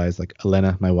they realized like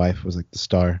Elena, my wife, was like the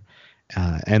star,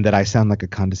 and that I sound like a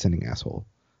condescending asshole,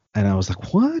 and I was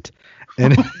like, what?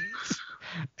 And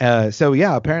so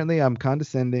yeah, apparently I'm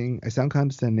condescending. I sound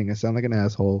condescending. I sound like an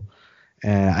asshole,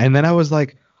 and then I was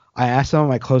like, I asked some of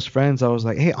my close friends. I was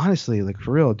like, hey, honestly, like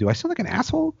for real, do I sound like an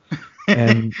asshole?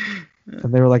 And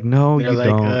they were like, no, you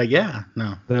don't. Yeah,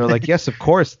 no. They were like, yes, of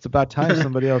course. It's about time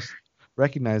somebody else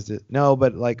recognized it. No,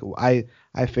 but like I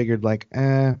figured like,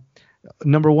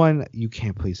 number one, you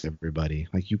can't please everybody.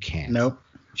 Like you can't. Nope.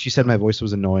 She said my voice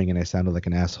was annoying and I sounded like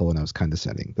an asshole and I was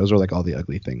condescending. Those were like all the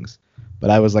ugly things. But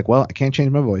I was like, well, I can't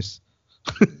change my voice.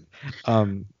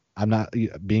 I'm not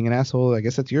being an asshole. I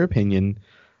guess that's your opinion.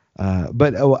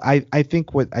 But I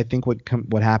think what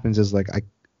happens is like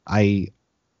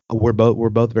we're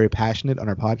both very passionate on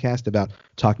our podcast about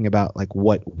talking about like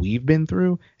what we've been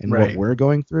through and what we're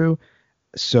going through.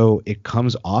 So it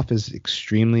comes off as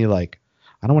extremely like,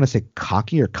 I don't want to say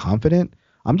cocky or confident.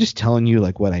 I'm just telling you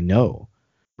like what I know.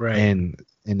 Right. And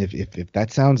And if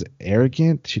that sounds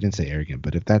arrogant, she didn't say arrogant,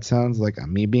 but if that sounds like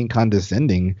me being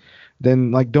condescending,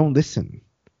 then like don't listen.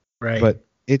 Right. But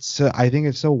it's I think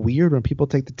it's so weird when people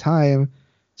take the time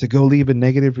to go leave a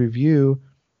negative review.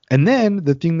 And then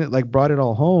the thing that like brought it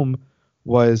all home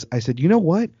was I said, you know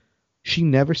what? She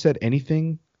never said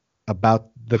anything about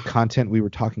the content we were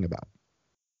talking about.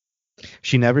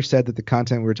 She never said that the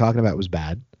content we were talking about was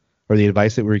bad or the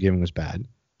advice that we were giving was bad.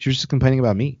 She was just complaining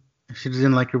about me. She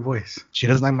didn't like your voice. She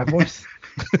doesn't like my voice.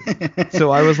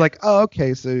 So I was like, oh,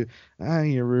 okay. So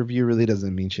your review really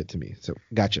doesn't mean shit to me. So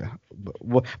gotcha.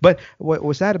 But what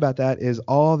was sad about that is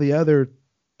all the other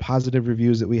positive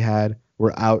reviews that we had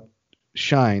were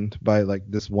outshined by like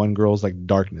this one girl's like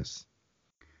darkness.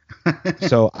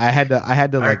 So I had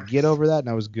to like get over that, and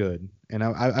I was good. And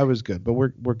I was good, but we're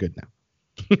good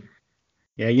now.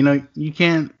 Yeah, you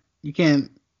can't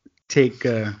take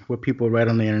what people write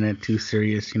on the internet too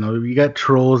serious. You got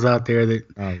trolls out there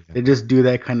that they just do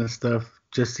that kind of stuff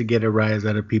just to get a rise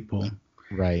out of people.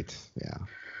 Right. Yeah.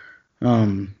 I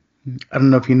don't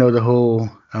know if you know the whole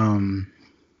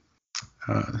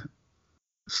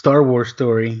Star Wars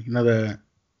story.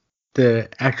 The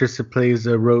actress that plays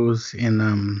Rose in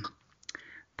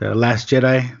The Last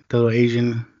Jedi, the little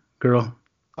Asian girl.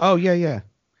 Oh yeah.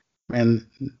 And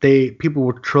people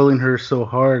were trolling her so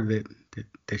hard that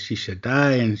she should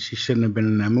die and she shouldn't have been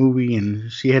in that movie,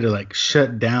 and she had to like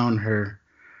shut down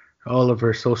all of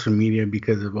her social media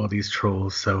because of all these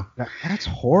trolls. So that's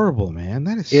horrible, man.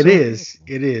 That is.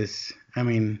 It is. I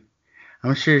mean,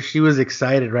 I'm sure she was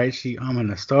excited, right? I'm in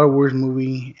a Star Wars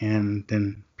movie, and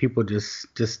then people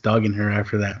just dogging her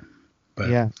after that. But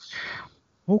yeah.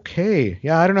 Okay.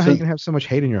 Yeah, I don't know how you can have so much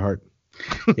hate in your heart.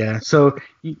 Yeah. So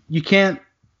you can't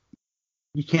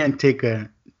take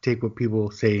what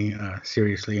people say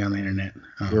seriously on the internet.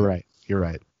 You're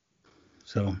right.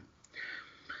 So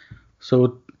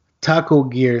Taco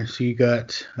Gear. So you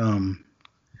got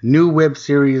new web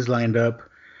series lined up.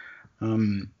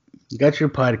 You got your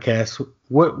podcast.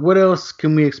 What else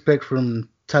can we expect from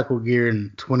Taco Gear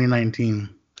in 2019?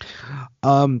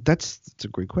 That's a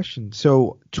great question.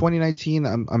 So 2019,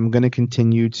 I'm going to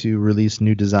continue to release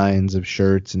new designs of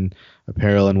shirts and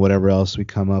apparel and whatever else we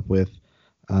come up with.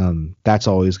 That's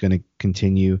always going to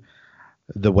continue.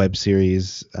 The web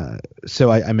series.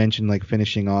 So I mentioned like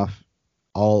finishing off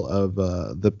all of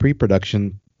the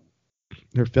pre-production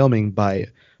or filming by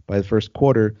the first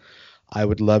quarter. I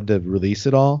would love to release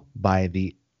it all by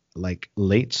the like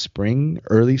late spring,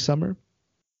 early summer.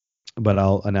 But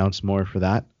I'll announce more for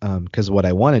that because what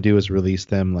I want to do is release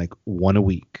them like one a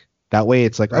week. That way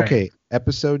it's like, okay,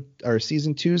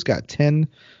 season 2's got 10,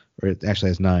 or it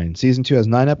actually has 9. Season 2 has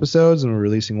 9 episodes, and we're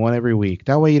releasing one every week.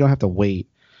 That way you don't have to wait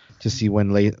to see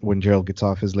when Gerald gets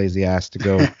off his lazy ass to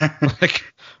go.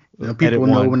 People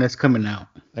know when it's coming out.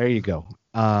 There you go.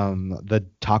 The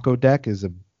Taco Deck is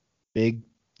a big,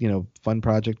 fun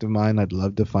project of mine. I'd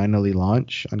love to finally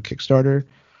launch on Kickstarter.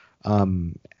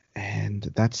 And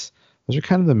those are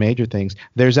kind of the major things.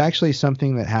 There's actually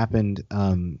something that happened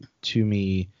to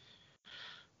me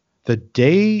the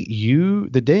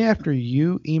day after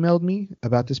you emailed me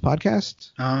about this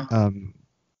podcast.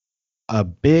 A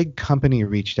big company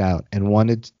reached out and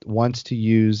wants to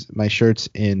use my shirts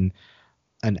in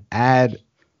an ad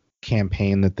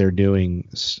campaign that they're doing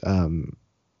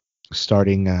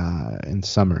starting in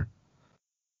summer.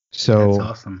 So that's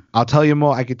awesome. I'll tell you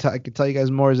more. I could tell you guys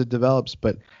more as it develops,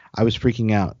 but I was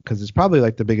freaking out because it's probably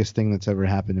like the biggest thing that's ever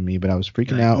happened to me. But I was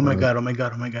freaking out. Oh my god!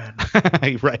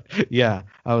 Right? Yeah.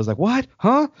 I was like, what?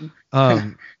 Huh?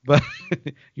 But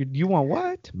you want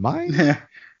what? Mine?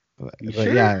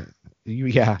 Sure? Yeah.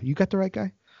 You got the right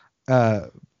guy.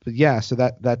 But yeah. So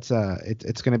that's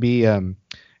it's going to be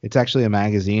it's actually a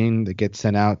magazine that gets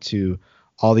sent out to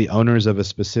all the owners of a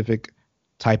specific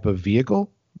type of vehicle.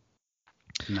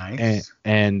 Nice.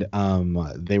 And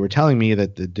they were telling me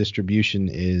that the distribution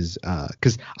is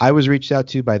because I was reached out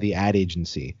to by the ad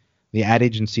agency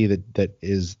that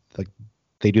is like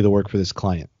they do the work for this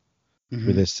client,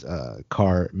 for this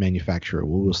car manufacturer,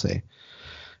 we'll say.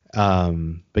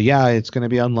 But yeah, it's going to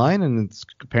be online, and it's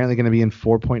apparently going to be in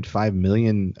 4.5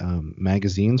 million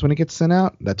magazines when it gets sent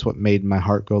out. That's what made my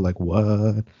heart go like,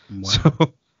 what?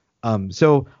 Wow.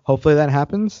 So hopefully that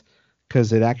happens.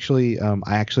 Because it actually, I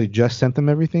actually just sent them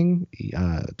everything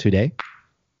today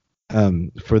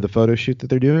for the photo shoot that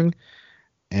they're doing,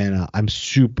 and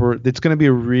it's going to be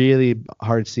a really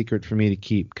hard secret for me to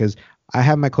keep because I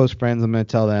have my close friends. I'm going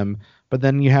to tell them, but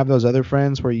then you have those other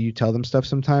friends where you tell them stuff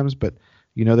sometimes, but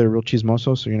they're real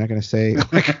chismosos, so you're not going to say.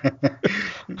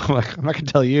 I'm not going to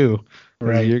tell you.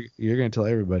 Right. You're going to tell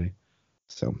everybody.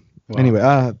 So Well, Anyway,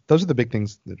 those are the big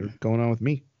things that are going on with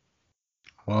me.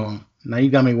 well, now you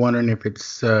got me wondering if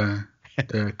it's the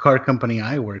car company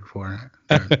I work for.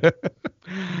 I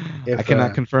If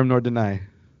cannot confirm nor deny.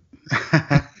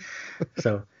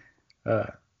 so, uh,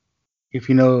 if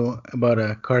you know about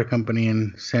a car company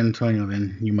in San Antonio,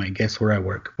 then you might guess where I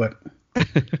work. But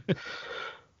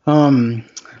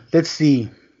let's see.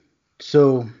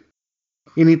 So,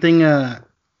 anything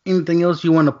else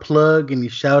you want to plug? Any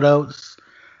shout outs?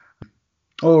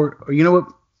 Or you know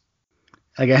what?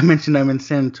 Like I mentioned, I'm in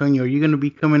San Antonio. Are you going to be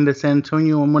coming to San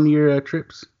Antonio on one of your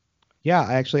trips? Yeah,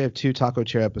 I actually have 2 Taco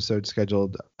Chair episodes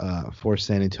scheduled for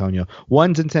San Antonio.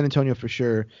 One's in San Antonio for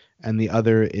sure, and the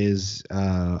other is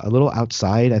a little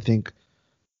outside. I think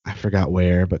I forgot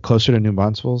where, but closer to New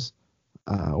Braunfels,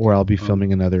 where I'll be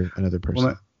filming another person.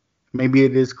 Well, maybe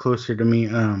it is closer to me.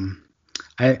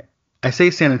 I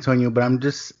say San Antonio, but I'm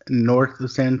just north of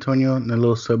San Antonio in a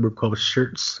little suburb called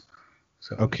Shirts.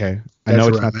 So Okay, I know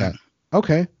it's not that.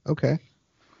 Okay.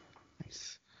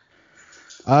 Nice.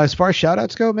 As far as shout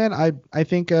outs go, man, I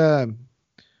think I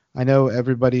know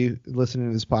everybody listening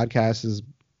to this podcast is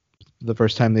the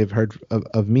first time they've heard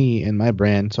of me and my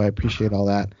brand, so I appreciate all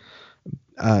that.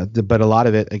 But a lot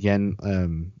of it, again,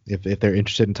 if they're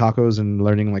interested in tacos and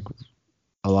learning like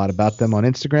a lot about them on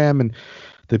Instagram, and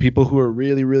the people who are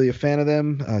really, really a fan of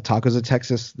them, Tacos of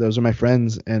Texas, those are my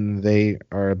friends, and they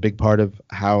are a big part of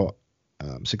how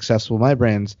successful my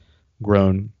brand's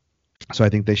grown. So I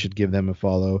think they should give them a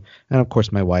follow. And of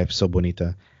course, my wife, So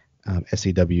Bonita,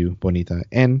 SEW Bonita,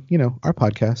 and our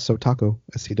podcast, So Taco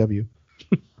SEW.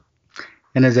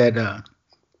 And is that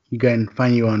you can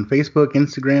find you on Facebook,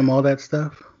 Instagram, all that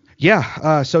stuff?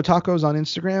 Yeah, So Tacos on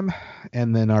Instagram,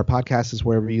 and then our podcast is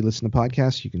wherever you listen to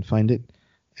podcasts. You can find it.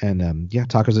 And yeah,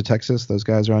 Tacos of Texas, those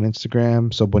guys are on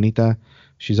Instagram. So Bonita,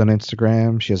 she's on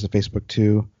Instagram. She has a Facebook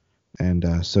too,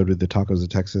 and so do the Tacos of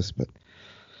Texas. But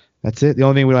that's it. The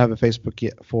only thing we don't have a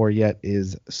Facebook yet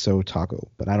is So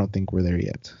Taco, but I don't think we're there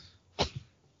yet.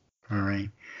 All right.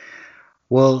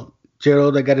 Well,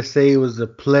 Gerald, I got to say it was a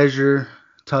pleasure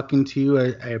talking to you.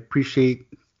 I appreciate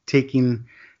taking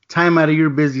time out of your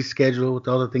busy schedule with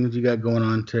all the things you got going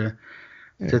on to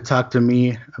talk to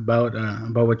me about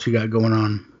what you got going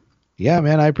on. Yeah,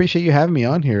 man, I appreciate you having me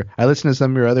on here. I listened to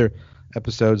some of your other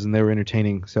episodes and they were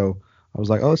entertaining, so I was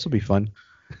like, oh, this will be fun.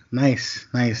 Nice.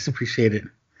 Appreciate it.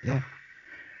 Yeah.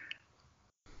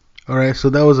 All right,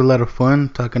 so that was a lot of fun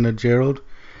talking to Gerald.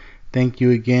 Thank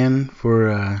you again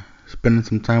for spending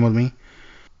some time with me.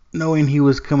 Knowing he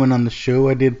was coming on the show,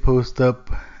 I did post up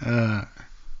a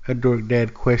Dork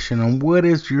Dad question on what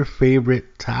is your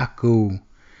favorite taco?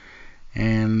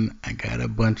 And I got a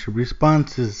bunch of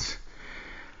responses.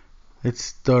 Let's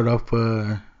start off.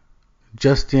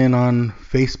 Justin on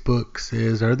Facebook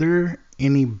says, are there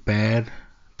any bad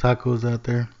tacos out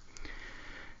there?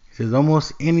 He says,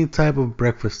 almost any type of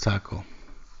breakfast taco.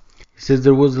 He says,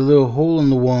 there was a little hole in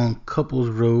the wall on Couples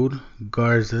Road,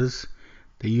 Garza's.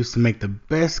 They used to make the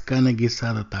best carne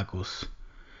guisada tacos.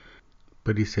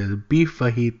 But he says, beef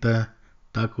fajita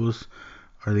tacos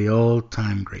are the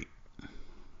all-time great.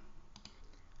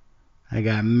 I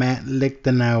got Matt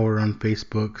Lichtenauer on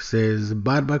Facebook, says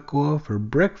barbacoa for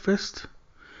breakfast,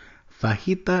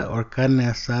 fajita or carne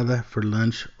asada for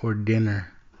lunch or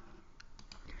dinner.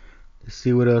 Let's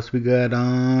see what else we got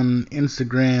on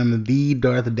Instagram. The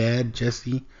Darth Dad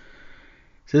Jesse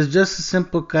says just a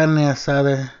simple carne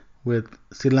asada with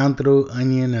cilantro,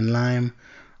 onion, and lime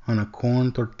on a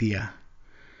corn tortilla.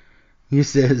 He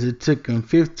says it took him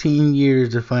 15 years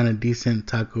to find a decent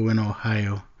taco in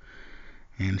Ohio.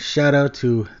 And shout out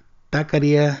to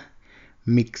Taqueria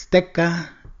Mixteca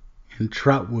in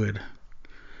Trotwood.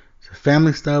 It's a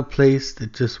family style place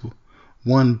that just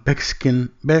won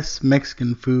best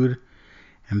Mexican food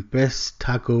and best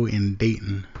taco in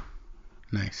Dayton.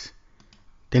 Nice.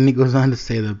 Then he goes on to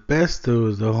say the best though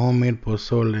is the homemade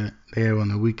pozole they have on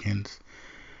the weekends,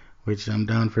 which I'm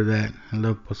down for that. I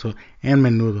love pozole and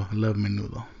menudo. I love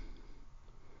menudo.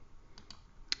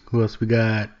 Who else we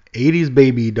got? 80s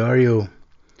baby Dario.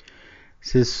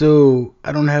 Says, so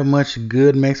I don't have much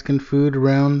good Mexican food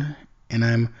around, and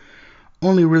I'm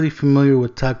only really familiar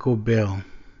with Taco Bell.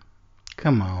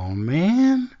 Come on,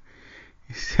 man.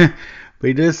 But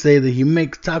he does say that he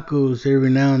makes tacos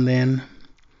every now and then.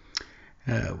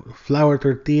 Flour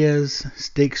tortillas,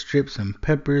 steak strips and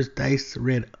peppers, diced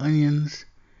red onions.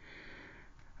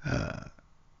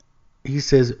 He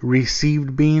says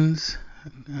received beans.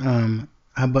 How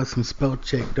about some spell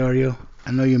check, Dario? I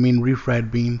know you mean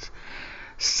refried beans.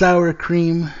 Sour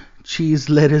cream, cheese,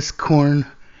 lettuce, corn,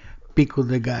 pico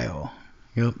de gallo.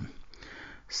 Yep.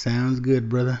 Sounds good,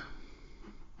 brother.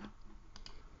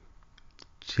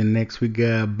 And next we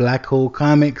got Black Hole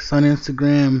Comics on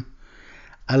Instagram.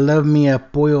 I love me a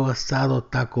pollo asado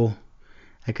taco.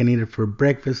 I can eat it for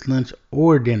breakfast, lunch,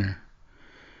 or dinner.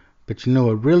 But you know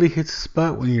what really hits the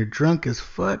spot when you're drunk as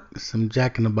fuck? Some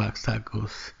Jack in the Box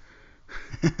tacos.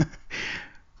 And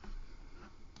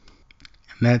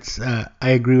that's, I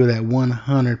agree with that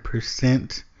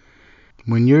 100%.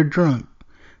 When you're drunk,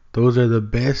 those are the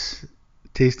best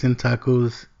tasting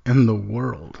tacos in the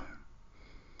world.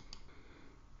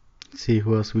 Let's see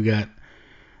who else we got.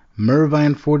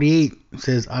 Mervine48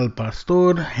 says Al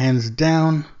Pastor, hands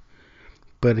down.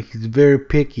 But he's very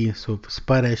picky, so if a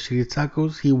spot has shitty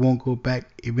tacos, he won't go back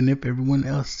even if everyone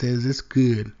else says it's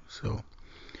good. So,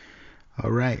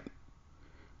 alright.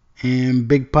 And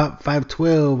Big Pop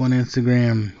 512 on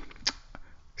Instagram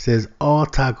says all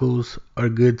tacos are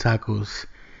good tacos.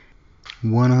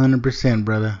 100%,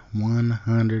 brother.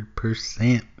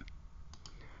 100%.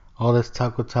 All this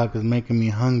taco talk is making me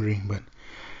hungry, but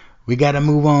we gotta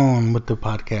move on with the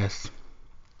podcast.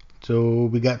 So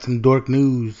we got some dork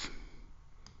news.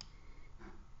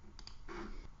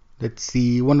 Let's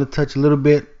see, I want to touch a little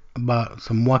bit about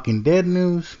some Walking Dead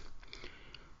news.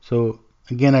 So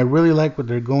again, I really like what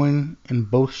they're going in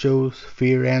both shows,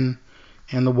 Fear and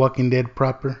The Walking Dead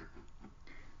proper.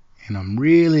 And I'm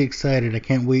really excited. I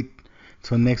can't wait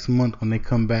till next month when they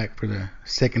come back for the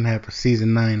second half of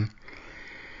season 9.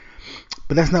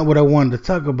 But that's not what I wanted to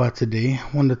talk about today.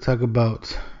 I wanted to talk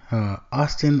about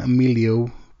Austin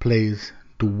Emilio plays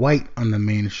Dwight on the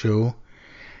main show.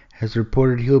 Has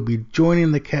reported he'll be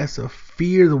joining the cast of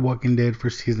Fear the Walking Dead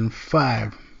for season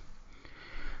 5.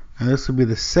 Now this will be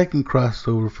the second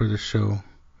crossover for the show,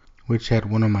 which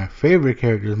had one of my favorite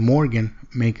characters, Morgan,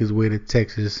 make his way to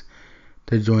Texas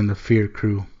to join the Fear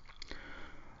crew.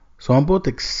 So I'm both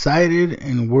excited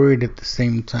and worried at the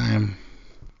same time.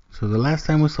 So the last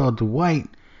time we saw Dwight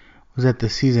was at the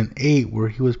season 8, where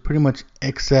he was pretty much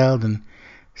exiled and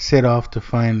set off to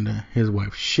find his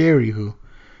wife Sherry, who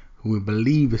we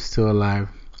believe is still alive.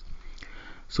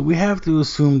 So we have to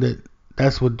assume that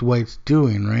that's what Dwight's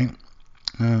doing, right?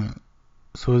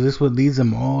 So is this what leads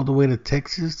him all the way to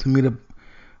Texas to meet up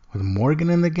with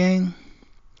Morgan and the gang?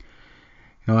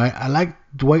 You know, I like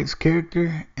Dwight's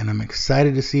character, and I'm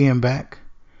excited to see him back.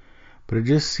 But it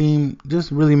just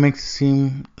really makes it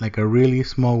seem like a really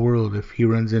small world if he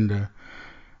runs into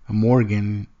a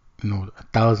Morgan,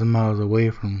 1,000 miles away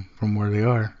from where they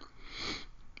are.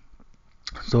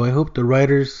 So I hope the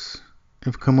writers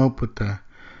have come up with a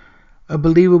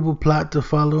believable plot to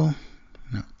follow.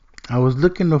 I was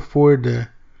looking forward to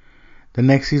the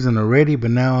next season already,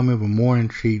 but now I'm even more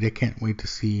intrigued. I can't wait to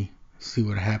see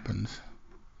what happens.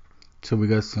 So we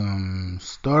got some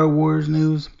Star Wars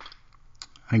news.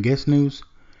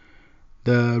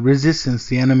 The Resistance,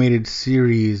 the animated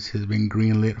series, has been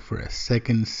greenlit for a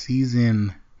second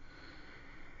season.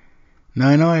 Now,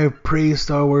 I know I have praised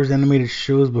Star Wars animated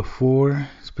shows before,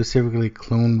 specifically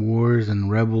Clone Wars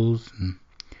and Rebels, and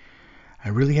I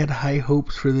really had high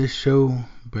hopes for this show,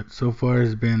 but so far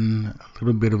it's been a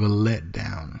little bit of a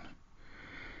letdown.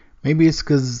 Maybe it's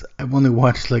because I've only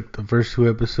watched like the first 2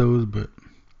 episodes, but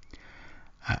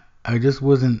I just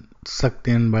wasn't sucked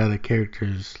in by the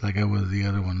characters like I was the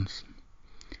other ones.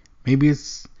 Maybe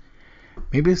it's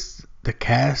the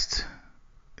cast.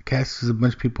 The cast is a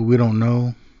bunch of people we don't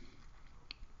know.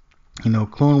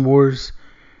 Clone Wars,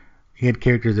 you had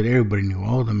characters that everybody knew,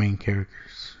 all the main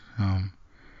characters. And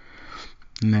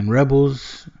then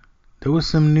Rebels, there was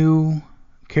some new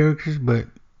characters, but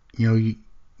you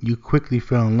quickly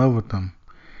fell in love with them.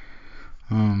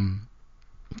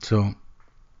 So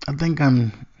I think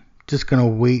I'm just gonna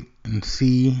wait and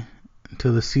see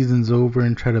until the season's over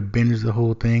and try to binge the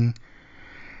whole thing,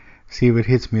 see if it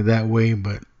hits me that way.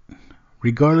 But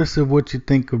regardless of what you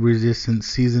think of Resistance,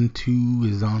 season 2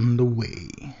 is on the way.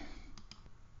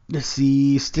 Let's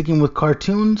see, sticking with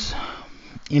cartoons,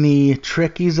 any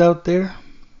Trekkies out there?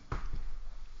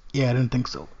 Yeah, I didn't think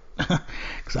so.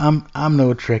 Cause I'm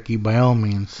no Trekkie by all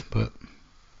means, but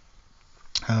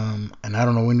and I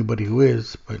don't know anybody who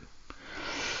is, but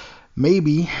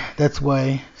maybe that's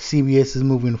why CBS is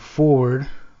moving forward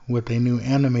with a new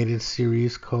animated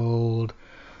series called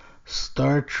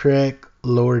Star Trek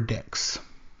Lower Decks.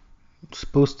 It's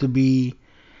supposed to be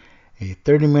a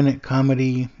 30-minute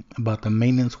comedy about the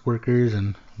maintenance workers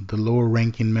and the lower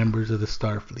ranking members of the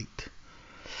Starfleet.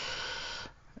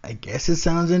 I guess it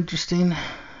sounds interesting,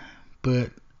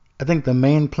 but I think the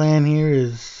main plan here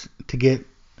is to get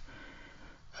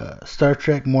Star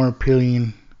Trek more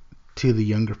appealing to the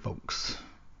younger folks,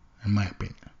 in my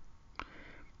opinion. I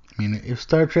mean, if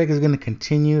Star Trek is going to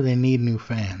continue, they need new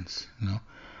fans.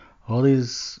 All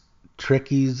these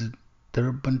Trekkies they're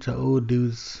a bunch of old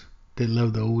dudes that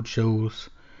love the old shows.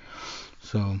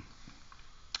 So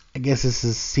I guess this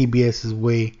is CBS's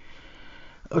way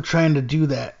of trying to do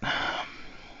that.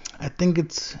 I think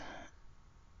it's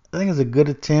a good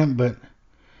attempt, but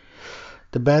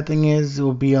the bad thing is it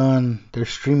will be on their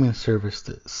streaming service,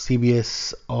 the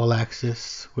CBS All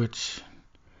Access, which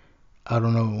I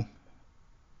don't know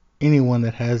anyone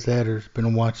that has that or has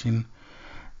been watching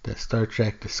that Star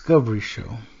Trek Discovery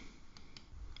show.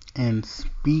 And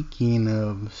speaking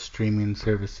of streaming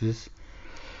services,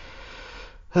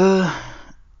 I'm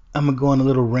gonna go on a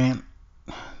little rant.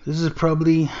 This is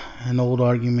probably an old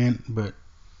argument, but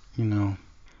so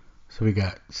we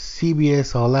got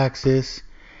CBS All Access,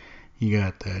 you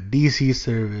got the DC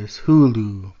service,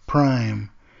 Hulu, Prime,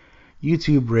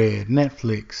 YouTube Red,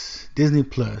 Netflix, Disney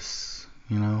Plus,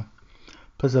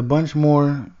 plus a bunch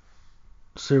more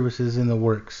services in the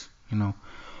works.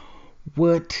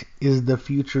 What is the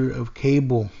future of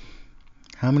cable?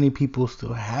 How many people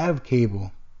still have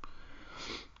cable?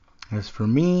 As for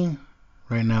me,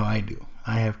 right now I do.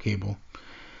 I have cable.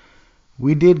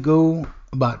 We did go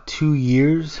about 2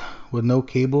 years with no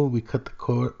cable. We cut the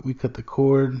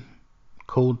cord,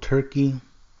 cold turkey.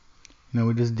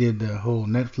 We just did the whole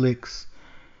Netflix,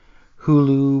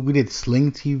 Hulu. We did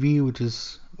Sling TV,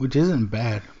 which isn't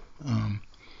bad.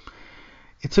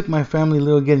 It took my family a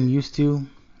little getting used to,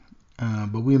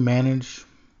 but we managed.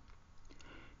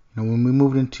 When we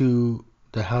moved into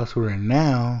the house we're in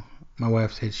now, my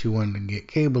wife said she wanted to get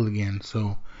cable again,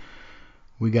 so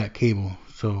we got cable.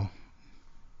 So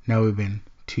now we've been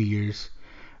 2 years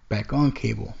back on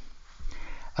cable.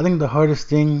 I think the hardest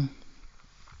thing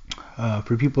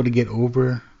for people to get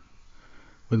over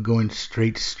with going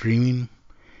straight streaming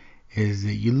is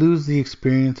that you lose the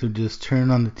experience of just turning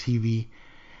on the TV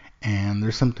and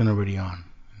there's something already on.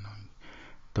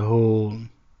 The whole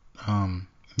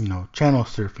channel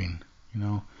surfing,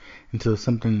 until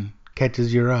something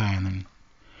catches your eye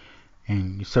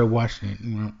and you start watching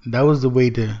it. That was the way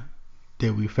that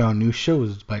we found new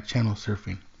shows, by channel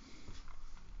surfing.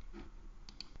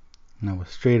 Now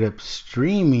with straight up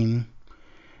streaming,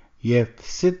 you have to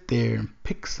sit there and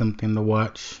pick something to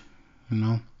watch.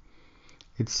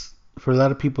 It's, for a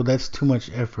lot of people, that's too much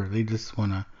effort. They just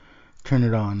want to turn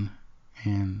it on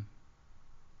and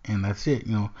that's it.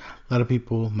 A lot of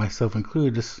people, myself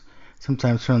included, just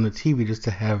sometimes turn on the TV just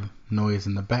to have noise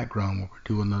in the background while we're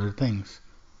doing other things.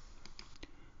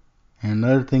 And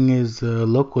another thing is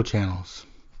local channels.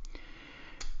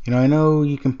 I know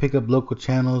you can pick up local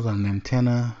channels on an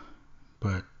antenna,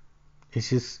 but it's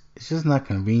just not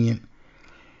convenient.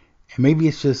 And maybe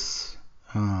it's just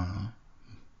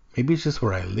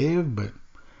where I live, but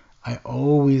I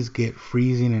always get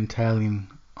freezing and tiling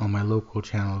on my local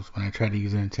channels when I try to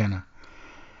use an antenna.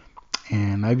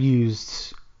 And I've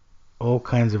used all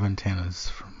kinds of antennas,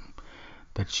 from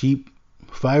the cheap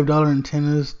 $5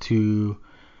 antennas to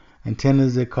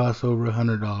antennas that cost over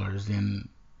 $100, and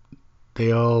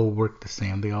they all work the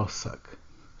same. They all suck.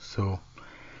 So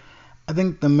I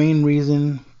think the main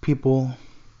reason people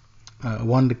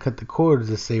wanted to cut the cord is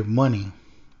to save money.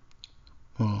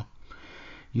 Well,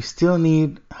 you still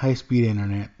need high-speed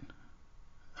internet,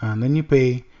 and then you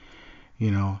pay,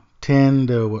 10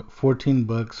 to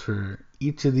 $14 for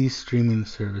each of these streaming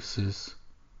services.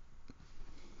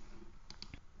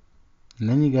 And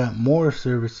then you got more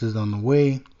services on the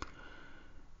way,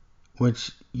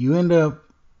 which you end up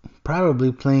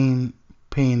probably paying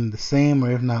the same,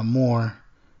 or if not more,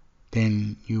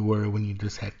 than you were when you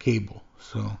just had cable.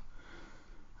 So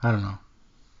I don't know.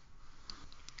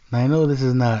 Now I know this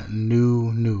is not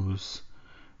new news.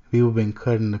 People have been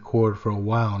cutting the cord for a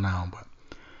while now, but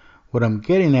what I'm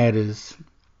getting at is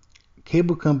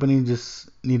cable companies just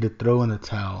need to throw in the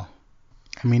towel.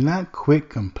 I mean, not quit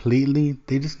completely.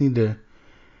 They just need to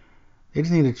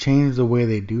change the way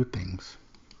they do things,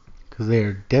 because they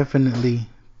are definitely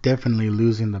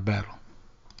losing the battle.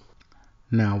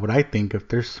 Now, what I think, if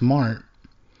they're smart,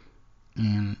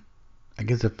 and I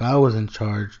guess if I was in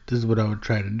charge, this is what I would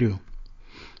try to do.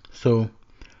 So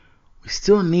we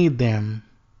still need them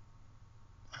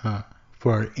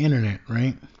for our internet,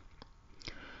 right?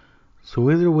 So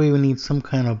either way, we need some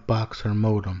kind of box or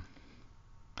modem.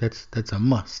 That's a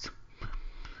must.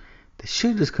 They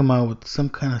should just come out with some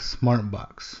kind of smart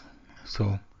box.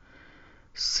 So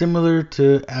similar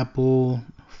to Apple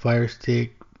Fire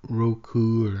Stick,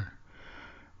 Roku, or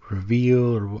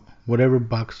Reveal, or whatever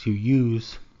box you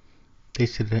use, they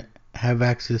should have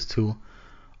access to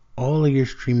all of your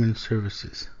streaming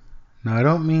services. Now, I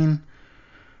don't mean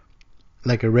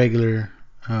like a regular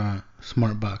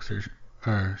smart box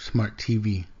or smart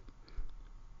TV.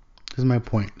 This is my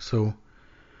point. So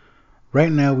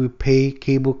Right now, we pay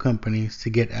cable companies to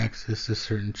get access to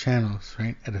certain channels,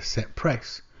 right, at a set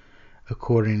price,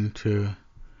 according to,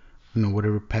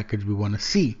 whatever package we want to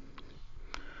see.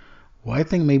 Well, I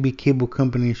think maybe cable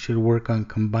companies should work on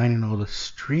combining all the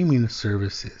streaming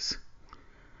services.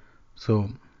 So,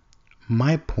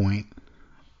 my point,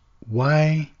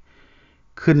 why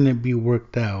couldn't it be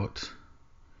worked out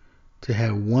to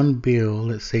have one bill,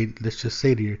 let's just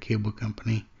say to your cable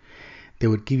company, that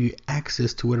would give you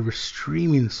access to whatever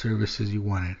streaming services you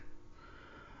wanted.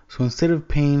 So instead of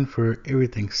paying for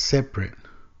everything separate,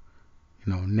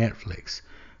 Netflix,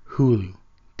 Hulu,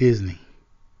 Disney,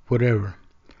 whatever,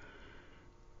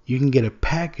 you can get a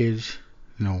package,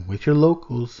 with your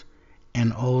locals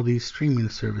and all these streaming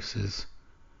services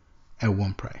at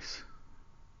one price.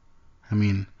 I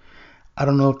mean, I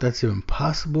don't know if that's even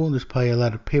possible. There's probably a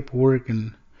lot of paperwork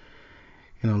and,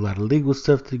 a lot of legal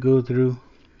stuff to go through.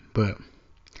 But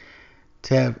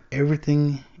to have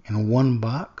everything in one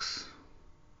box,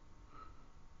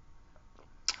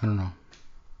 I don't know.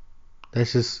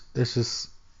 That's just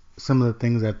some of the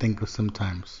things I think of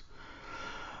sometimes.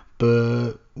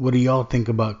 But what do y'all think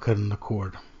about cutting the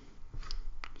cord?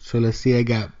 So let's see. I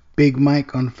got Big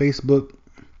Mike on Facebook.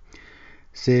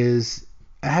 Says,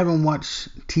 I haven't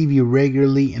watched TV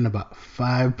regularly in about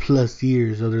 5+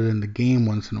 years other than the game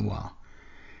once in a while.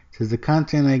 Says the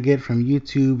content I get from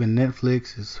YouTube and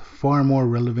Netflix is far more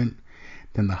relevant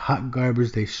than the hot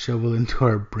garbage they shovel into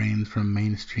our brains from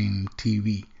mainstream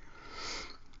TV.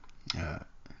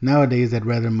 Nowadays, I'd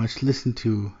rather much listen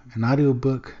to an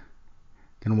audiobook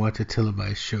than watch a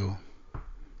televised show.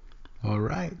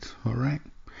 Alright. It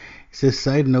says,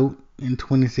 side note, in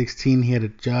 2016 he had a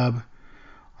job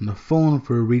on the phone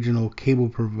for a regional cable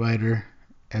provider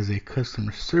as a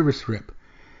customer service rep.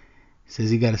 He says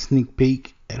he got a sneak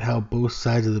peek at how both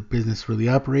sides of the business really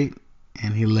operate,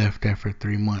 and he left after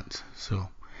 3 months. So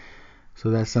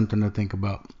that's something to think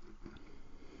about.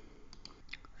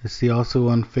 Let's see, also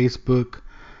on Facebook,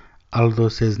 Aldo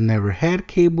says never had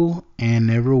cable and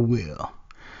never will.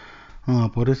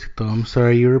 Oh, pobrecito, I'm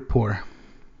sorry you were poor.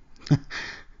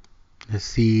 Let's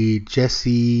see,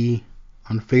 Jesse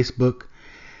on Facebook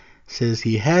says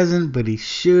he hasn't, but he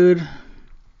should.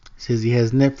 Says he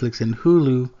has Netflix and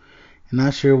Hulu, and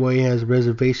not sure why he has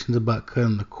reservations about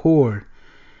cutting the cord.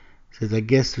 Says, I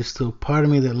guess there's still part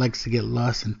of me that likes to get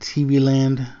lost in TV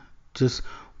land, just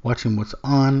watching what's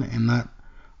on and not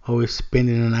always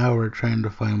spending an hour trying to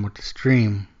find what to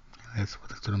stream. That's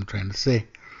what I'm trying to say.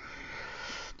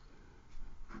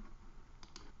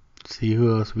 Let's see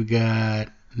who else we got.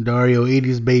 Dario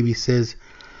 80s Baby says,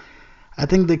 I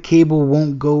think the cable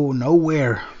won't go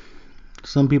nowhere.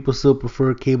 Some people still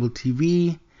prefer cable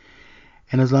TV,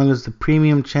 and as long as the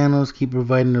premium channels keep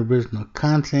providing original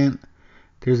content,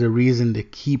 there's a reason to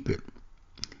keep it.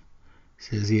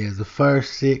 Says he has a Fire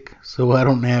Stick, so I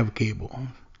don't have cable.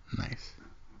 Nice.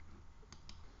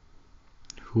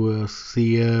 Who else?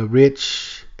 See,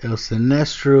 Rich El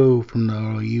Sinestro from the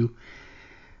ROU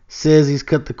says he's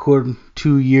cut the cord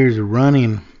 2 years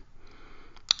running.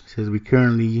 Says we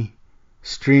currently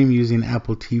stream using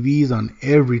Apple TVs on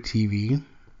every TV.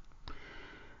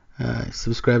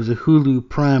 Subscribes to Hulu,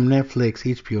 Prime, Netflix,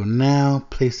 HBO Now,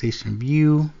 PlayStation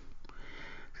View.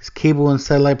 Says cable and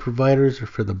satellite providers are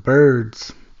for the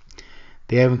birds.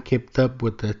 They haven't kept up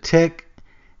with the tech,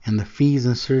 and the fees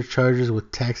and surcharges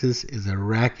with taxes is a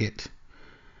racket.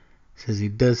 Says he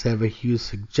does have a huge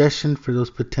suggestion for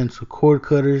those potential cord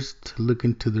cutters to look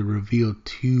into the Reveal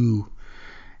 2,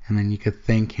 and then you could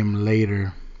thank him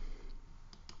later.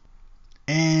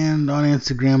 And on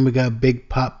Instagram we got Big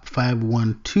Pop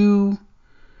 512.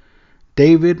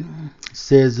 David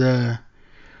says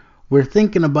we're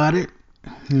thinking about it.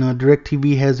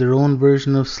 DirecTV has their own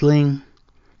version of Sling.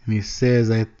 And he says,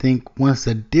 I think once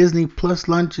the Disney Plus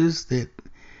launches that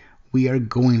we are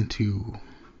going to.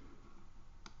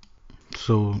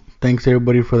 So thanks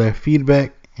everybody for that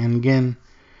feedback. And again,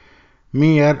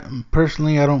 me, I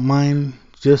don't mind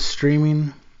just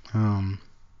streaming.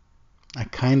 I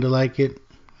kind of like it.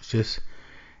 It's just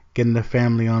getting the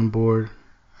family on board.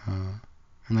 And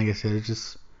like I said, there's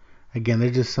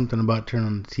just something about turning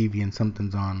on the TV and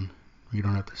something's on. You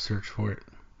don't have to search for it.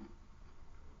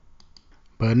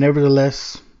 But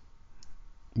nevertheless,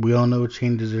 we all know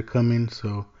changes are coming,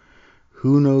 so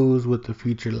who knows what the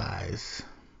future lies.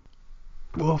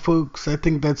 Well, folks, I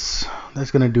think that's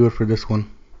going to do it for this one.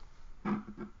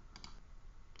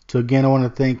 So again, I want to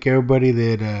thank everybody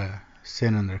that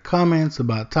sent in their comments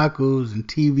about tacos and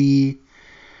TV.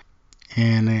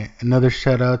 And another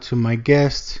shout out to my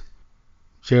guest,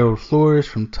 Gerald Flores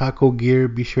from Taco Gear.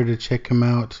 Be sure to check him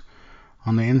out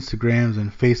on the Instagrams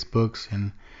and Facebooks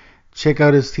and check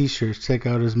out his t-shirts, check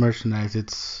out his merchandise.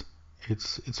 It's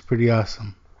pretty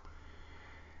awesome.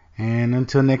 And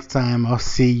until next time, I'll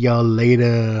see y'all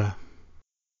later.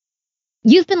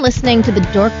 You've been listening to the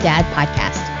Dork Dad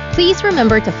Podcast. Please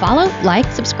remember to follow,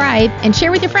 like, subscribe, and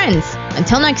share with your friends.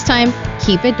 Until next time,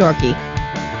 keep it dorky.